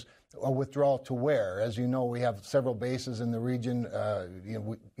know is a withdrawal to where? As you know, we have several bases in the region.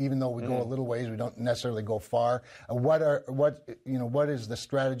 Even though we go a little ways, we don't necessarily go far. What is the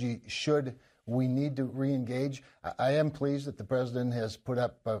strategy should we need to re-engage? I am pleased that the president has put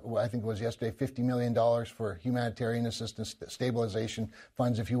up, I think it was yesterday, $50 million for humanitarian assistance, stabilization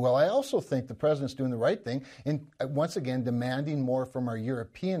funds, if you will. I also think the president's doing the right thing in, once again, demanding more from our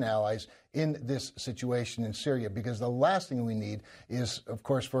European allies in this situation in Syria, because the last thing we need is, of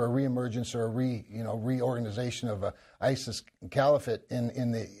course, for a reemergence or a reorganization of a ISIS caliphate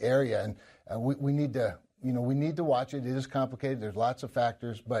in the area. And we need to, we need to watch it. It is complicated. There's lots of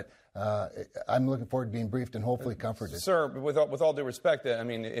factors, but I'm looking forward to being briefed and hopefully comforted. Sir, with all due respect, I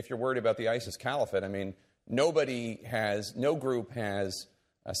mean, if you're worried about the ISIS caliphate, I mean, no group has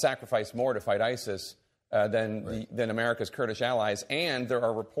sacrificed more to fight ISIS than America's Kurdish allies, and there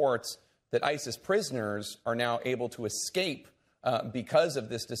are reports that ISIS prisoners are now able to escape because of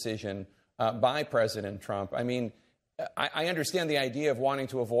this decision by President Trump. I mean, I understand the idea of wanting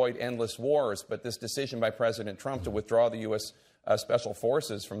to avoid endless wars, but this decision by President Trump to withdraw the U.S. Special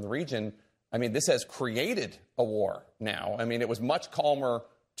Forces from the region, I mean, this has created a war now. I mean, it was much calmer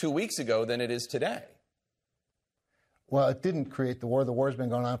 2 weeks ago than it is today. Well, it didn't create the war. The war's been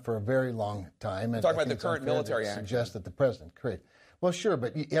going on for a very long time. Talk about the current military action. Suggest that the president created. Well, sure,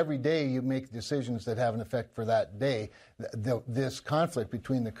 but every day you make decisions that have an effect for that day. This conflict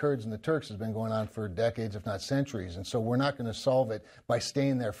between the Kurds and the Turks has been going on for decades, if not centuries, and so we're not going to solve it by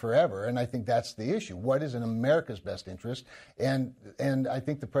staying there forever, and I think that's the issue. What is in America's best interest? And I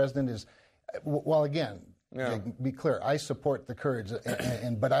think the president is, well, again, be clear, I support the Kurds,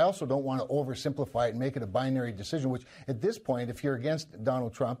 but I also don't want to oversimplify it and make it a binary decision, which at this point, if you're against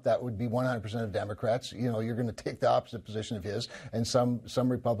Donald Trump, that would be 100% of Democrats. You're going to take the opposite position of his, and some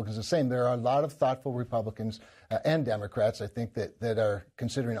Republicans the same. There are a lot of thoughtful Republicans and Democrats, I think, that are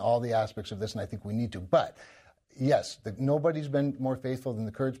considering all the aspects of this, and I think we need to. But yes, nobody's been more faithful than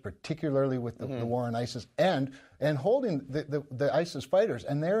the Kurds, particularly with the war on ISIS and holding the ISIS fighters.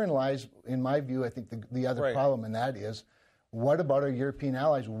 And therein lies, in my view, I think the other problem, and that is, what about our European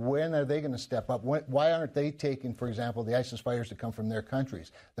allies? When are they going to step up? Why aren't they taking, for example, the ISIS fighters to come from their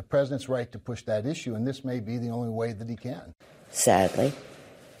countries? The president's right to push that issue, and this may be the only way that he can. Sadly,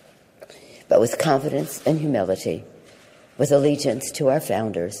 but with confidence and humility, with allegiance to our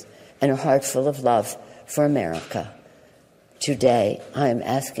founders, and a heart full of love for America. Today, I am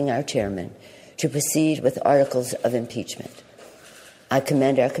asking our chairman to proceed with articles of impeachment. I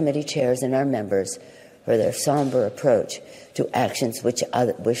commend our committee chairs and our members for their somber approach to actions which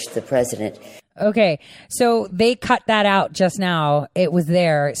the president. Okay, so they cut that out just now. It was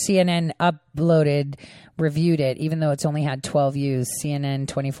there. CNN uploaded, reviewed it, even though it's only had 12 views. CNN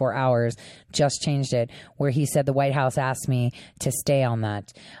 24 hours just changed it, where he said the White House asked me to stay on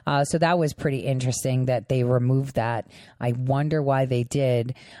that. So that was pretty interesting that they removed that. I wonder why they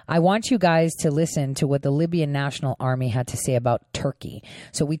did. I want you guys to listen to what the Libyan National Army had to say about Turkey.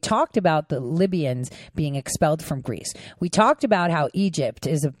 So we talked about the Libyans being expelled from Greece. We talked about how Egypt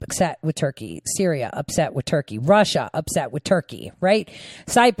is upset with Turkey, Syria upset with Turkey, Russia upset with Turkey, right?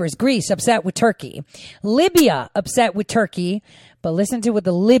 Cyprus, Greece upset with Turkey, Libya upset with Turkey. But listen to what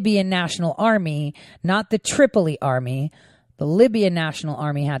the Libyan National Army, not the Tripoli Army, the Libyan National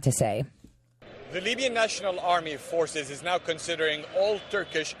Army had to say. The Libyan National Army Forces is now considering all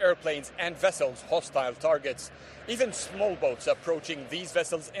Turkish airplanes and vessels hostile targets. Even small boats approaching these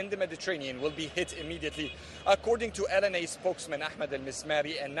vessels in the Mediterranean will be hit immediately, according to LNA spokesman Ahmed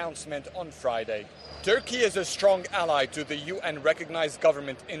al-Mismari announcement on Friday. Turkey is a strong ally to the UN-recognized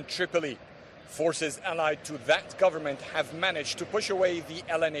government in Tripoli. Forces allied to that government have managed to push away the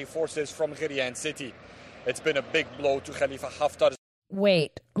LNA forces from Gherian city. It's been a big blow to Khalifa Haftar.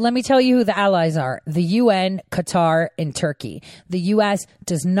 Wait, let me tell you who the allies are. The UN, Qatar, and Turkey. The U.S.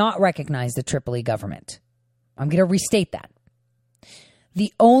 does not recognize the Tripoli government. I'm going to restate that.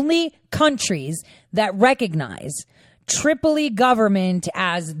 The only countries that recognize Tripoli government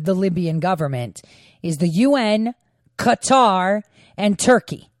as the Libyan government is the UN, Qatar, and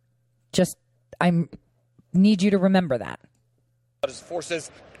Turkey. I need you to remember that.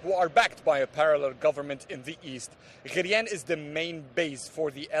 Forces who are backed by a parallel government in the east. Gherian is the main base for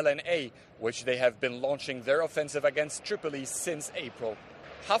the LNA, which they have been launching their offensive against Tripoli since April.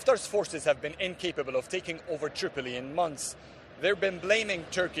 Haftar's forces have been incapable of taking over Tripoli in months. They've been blaming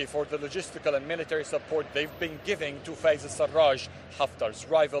Turkey for the logistical and military support they've been giving to Faiz al-Sarraj, Haftar's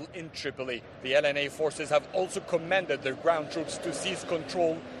rival in Tripoli. The LNA forces have also commanded their ground troops to seize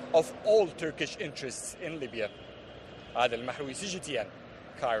control of all Turkish interests in Libya. عادل المحروي CGTN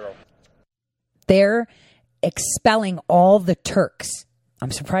Cairo. They're expelling all the Turks.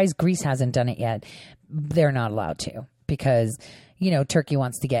 I'm surprised Greece hasn't done it yet. They're not allowed to because, Turkey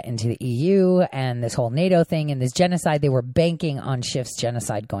wants to get into the EU and this whole NATO thing and this genocide. They were banking on Schiff's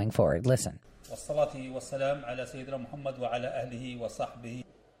genocide going forward. Listen.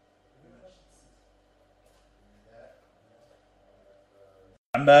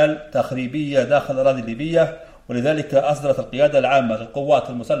 أعمال تخريبية داخل أراضي ليبية، ولذلك أصدرت القيادة العامة للقوات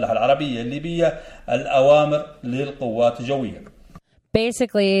المسلحة العربية الليبية الأوامر للقوات الجوية.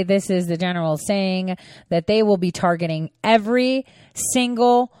 Basically, this is the general saying that they will be targeting every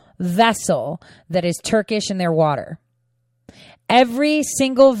single vessel that is Turkish in their water. Every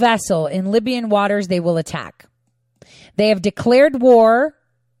single vessel in Libyan waters they will attack. They have declared war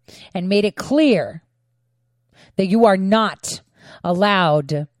and made it clear that you are not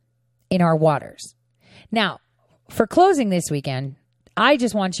allowed in our waters. Now, for closing this weekend, I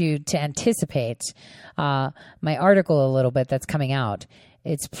just want you to anticipate my article a little bit that's coming out.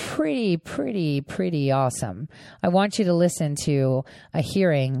 It's pretty awesome. I want you to listen to a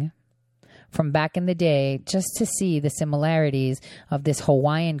hearing from back in the day just to see the similarities of this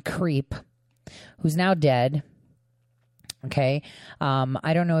Hawaiian creep who's now dead. Okay.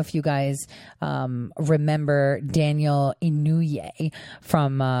 I don't know if you guys remember Daniel Inouye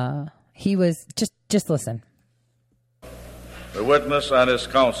from he was just listen. The witness and his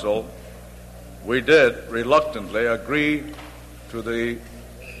counsel, we did reluctantly agree to the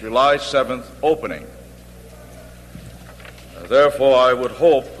July 7th opening. Therefore, I would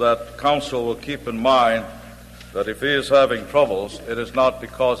hope that counsel will keep in mind that if he is having troubles, it is not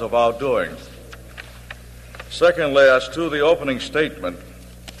because of our doing. Secondly, as to the opening statement,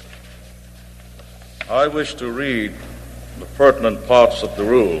 I wish to read the pertinent parts of the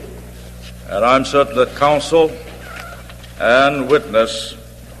rule, and I'm certain that counsel and witness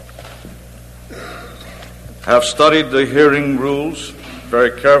have studied the hearing rules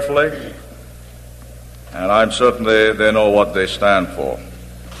very carefully, and I'm certain they know what they stand for.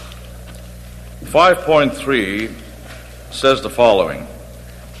 5.3 says the following.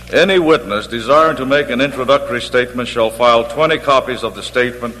 Any witness desiring to make an introductory statement shall file 20 copies of the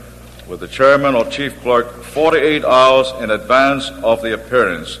statement with the chairman or chief clerk 48 hours in advance of the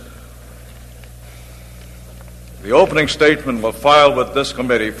appearance. The opening statement was filed with this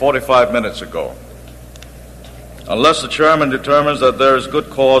committee 45 minutes ago. Unless the chairman determines that there is good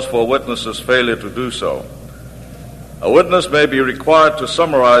cause for a witness's failure to do so, a witness may be required to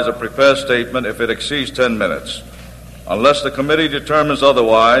summarize a prepared statement if it exceeds 10 minutes. Unless the committee determines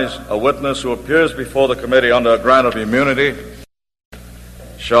otherwise, a witness who appears before the committee under a grant of immunity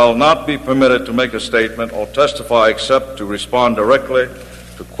shall not be permitted to make a statement or testify except to respond directly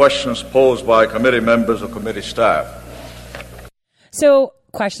to questions posed by committee members or committee staff. So,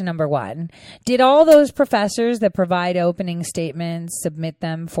 question number one. Did all those professors that provide opening statements submit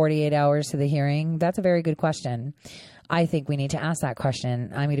them 48 hours to the hearing? That's a very good question. I think we need to ask that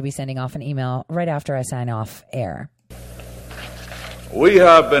question. I'm going to be sending off an email right after I sign off air. We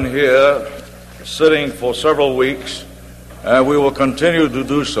have been here sitting for several weeks, and we will continue to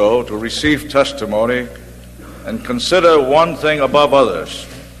do so to receive testimony and consider one thing above others,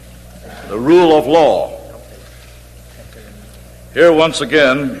 the rule of law. Here once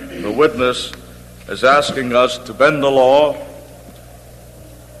again, the witness is asking us to bend the law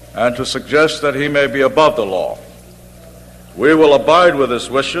and to suggest that he may be above the law. We will abide with his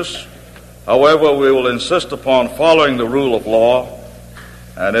wishes. However, we will insist upon following the rule of law,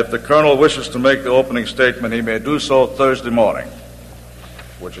 and if the Colonel wishes to make the opening statement, he may do so Thursday morning,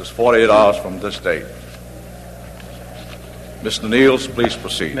 which is 48 hours from this date. Mr. Niels, please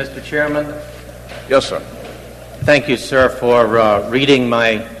proceed. Mr. Chairman. Yes, sir. Thank you, sir, for reading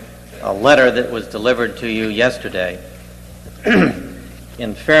my letter that was delivered to you yesterday.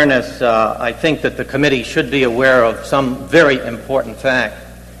 In fairness, I think that the committee should be aware of some very important fact.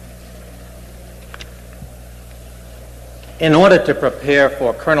 In order to prepare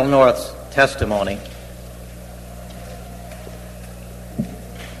for Colonel North's testimony,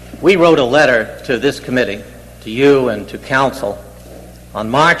 we wrote a letter to this committee, to you and to counsel, on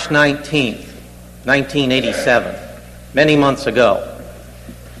March 19th, 1987, many months ago.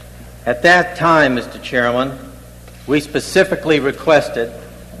 At that time, Mr. Chairman, we specifically requested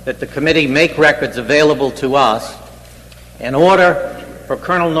that the committee make records available to us in order for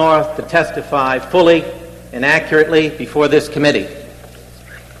Colonel North to testify fully and accurately before this committee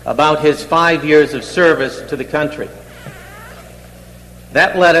about his 5 years of service to the country.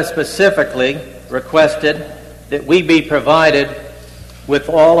 That letter specifically requested that we be provided with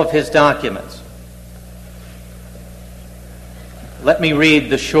all of his documents. let me read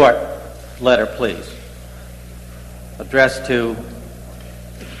the short letter, please, addressed to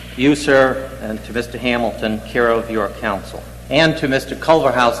you, sir, and to Mr. Hamilton, care of your counsel, and to Mr.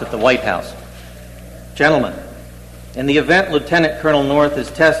 Culverhouse at the White House. Gentlemen, in the event Lieutenant Colonel North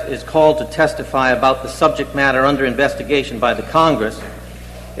is called to testify about the subject matter under investigation by the Congress,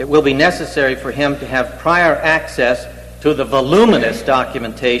 it will be necessary for him to have prior access to the voluminous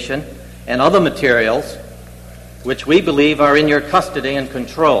documentation and other materials which we believe are in your custody and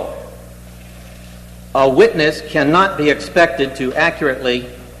control. A witness cannot be expected to accurately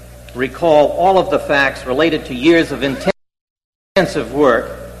recall all of the facts related to years of intensive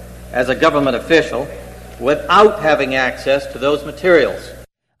work as a government official without having access to those materials.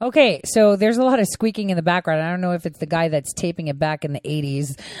 Okay, so there's a lot of squeaking in the background. I don't know if it's the guy that's taping it back in the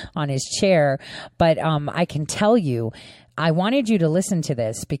 80s on his chair, but I can tell you, I wanted you to listen to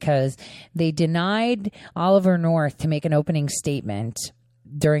this because they denied Oliver North to make an opening statement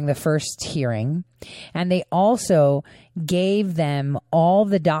during the first hearing, and they also gave them all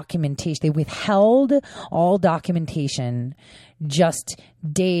the documentation. They withheld all documentation just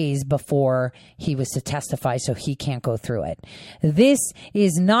days before he was to testify, so he can't go through it. This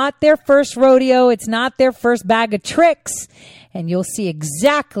is not their first rodeo. It's not their first bag of tricks, and you'll see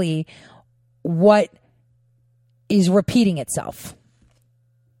exactly what is repeating itself.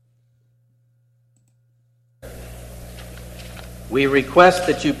 We request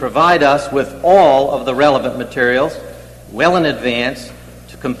that you provide us with all of the relevant materials well in advance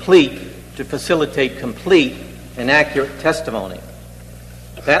to facilitate complete and accurate testimony.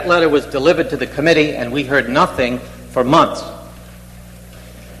 That letter was delivered to the committee and we heard nothing for months.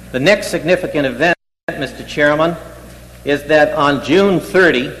 The next significant event, Mr. Chairman, is that on June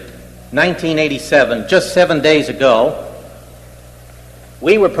 30, 1987, just 7 days ago,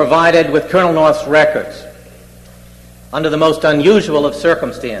 we were provided with Colonel North's records under the most unusual of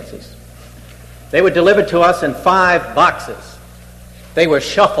circumstances. They were delivered to us in 5 boxes. They were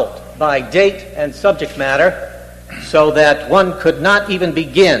shuffled by date and subject matter so that one could not even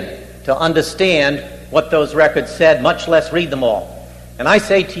begin to understand what those records said, much less read them all. And I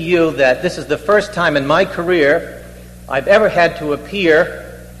say to you that this is the first time in my career I've ever had to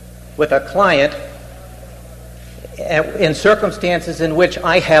appear with a client in circumstances in which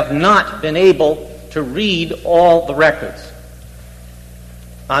I have not been able to read all the records.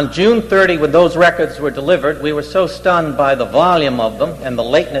 On June 30, when those records were delivered, we were so stunned by the volume of them and the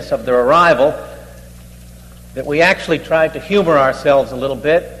lateness of their arrival that we actually tried to humor ourselves a little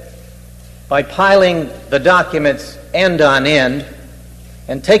bit by piling the documents end on end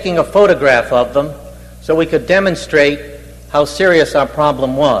and taking a photograph of them so we could demonstrate how serious our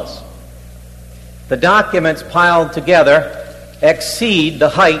problem was. The documents piled together exceed the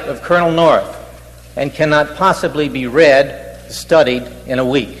height of Colonel North and cannot possibly be read, studied in a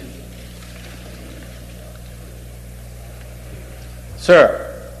week. Sir,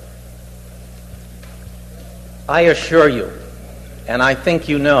 I assure you, and I think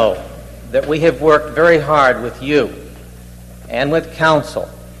you know, that we have worked very hard with you and with counsel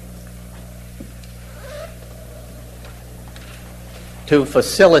to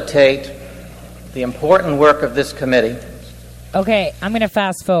facilitate the important work of this committee. Okay, I'm going to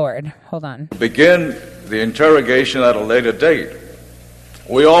fast forward. Hold on. Begin the interrogation at a later date.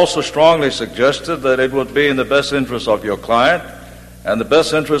 We also strongly suggested that it would be in the best interest of your client and the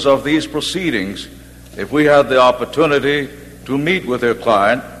best interest of these proceedings if we had the opportunity to meet with your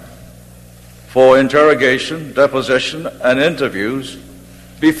client for interrogation, deposition, and interviews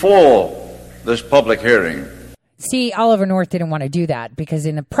before this public hearing. See, Oliver North didn't want to do that because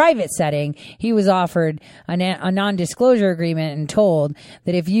in a private setting, he was offered a non-disclosure agreement and told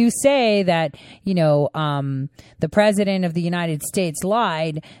that if you say that, the president of the United States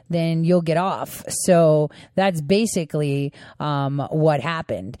lied, then you'll get off. So that's basically what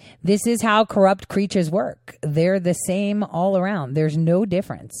happened. This is how corrupt creatures work. They're the same all around. There's no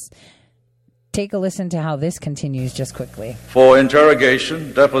difference. Take a listen to how this continues just quickly. For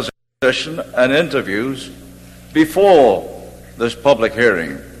interrogation, deposition, and interviews before this public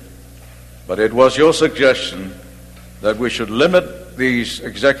hearing. But it was your suggestion that we should limit these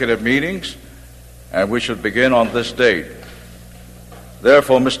executive meetings and we should begin on this date.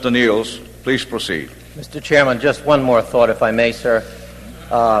 Therefore, Mr. Niels, please proceed. Mr. Chairman, just one more thought, if I may, sir.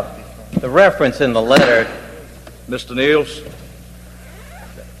 The reference in the letter... Mr. Niels?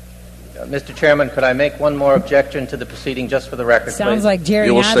 Mr. Chairman, could I make one more objection to the proceeding just for the record, Sounds please? like Jerry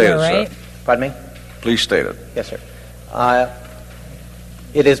You will say Nadler, it, right? sir. Pardon me? Please state it. Yes, sir.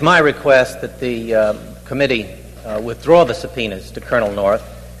 It is my request that the committee withdraw the subpoenas to Colonel North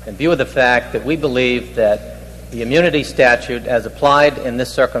in view of the fact that we believe that The immunity statute, as applied in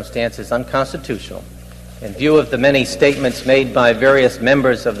this circumstance, is unconstitutional. In view of the many statements made by various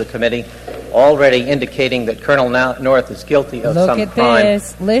members of the committee already indicating that Colonel North is guilty of some crime,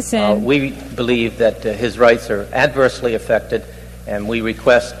 this. Listen. We believe that his rights are adversely affected, and we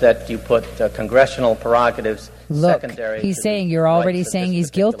request that you put congressional prerogatives secondary. He's saying you're already saying he's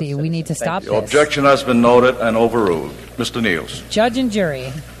guilty. We need to stop The this. objection has been noted and overruled. Mr. Niels. Judge and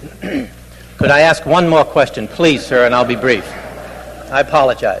jury. Could I ask one more question, please, sir, and I'll be brief. I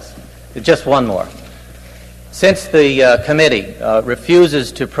apologize. Just one more. Since the committee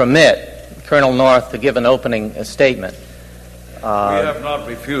refuses to permit Colonel North to give an opening statement, We have not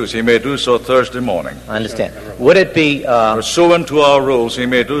refused. He may do so Thursday morning. I understand. Would it be... Pursuant to our rules, he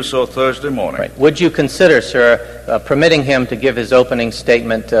may do so Thursday morning. Right. Would you consider, sir, permitting him to give his opening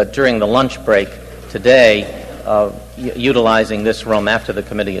statement during the lunch break today, utilizing this room after the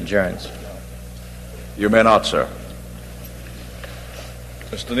committee adjourns? You may not, sir.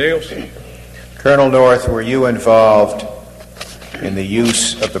 Mr. Niels? Colonel North, were you involved in the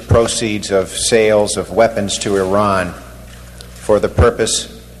use of the proceeds of sales of weapons to Iran for the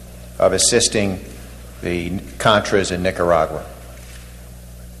purpose of assisting the Contras in Nicaragua?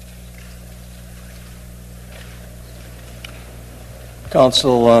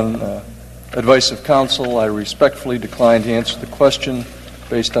 Counsel, on advice of counsel, I respectfully decline to answer the question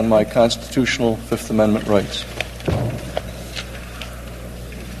based on my constitutional Fifth Amendment rights.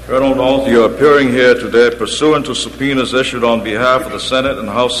 Colonel North, you are appearing here today pursuant to subpoenas issued on behalf of the Senate and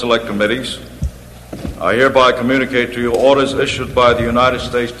House Select Committees. I hereby communicate to you orders issued by the United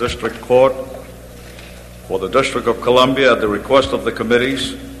States District Court for the District of Columbia at the request of the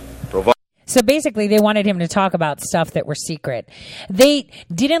committees. So basically, they wanted him to talk about stuff that were secret. They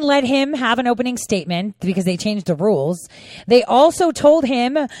didn't let him have an opening statement because they changed the rules. They also told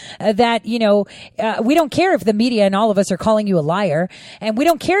him that, we don't care if the media and all of us are calling you a liar, and we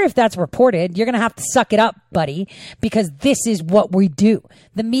don't care if that's reported. You're going to have to suck it up, buddy, because this is what we do.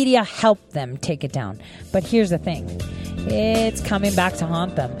 The media helped them take it down. But here's the thing. It's coming back to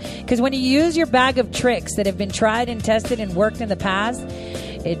haunt them. Because when you use your bag of tricks that have been tried and tested and worked in the past,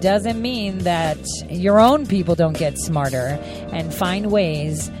 it doesn't mean that your own people don't get smarter and find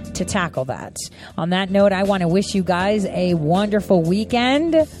ways to tackle that. On that note, I want to wish you guys a wonderful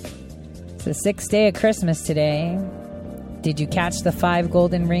weekend. It's the 6th day of Christmas today. Did you catch the 5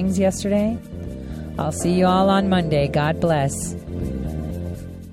 golden rings yesterday? I'll see you all on Monday. God bless.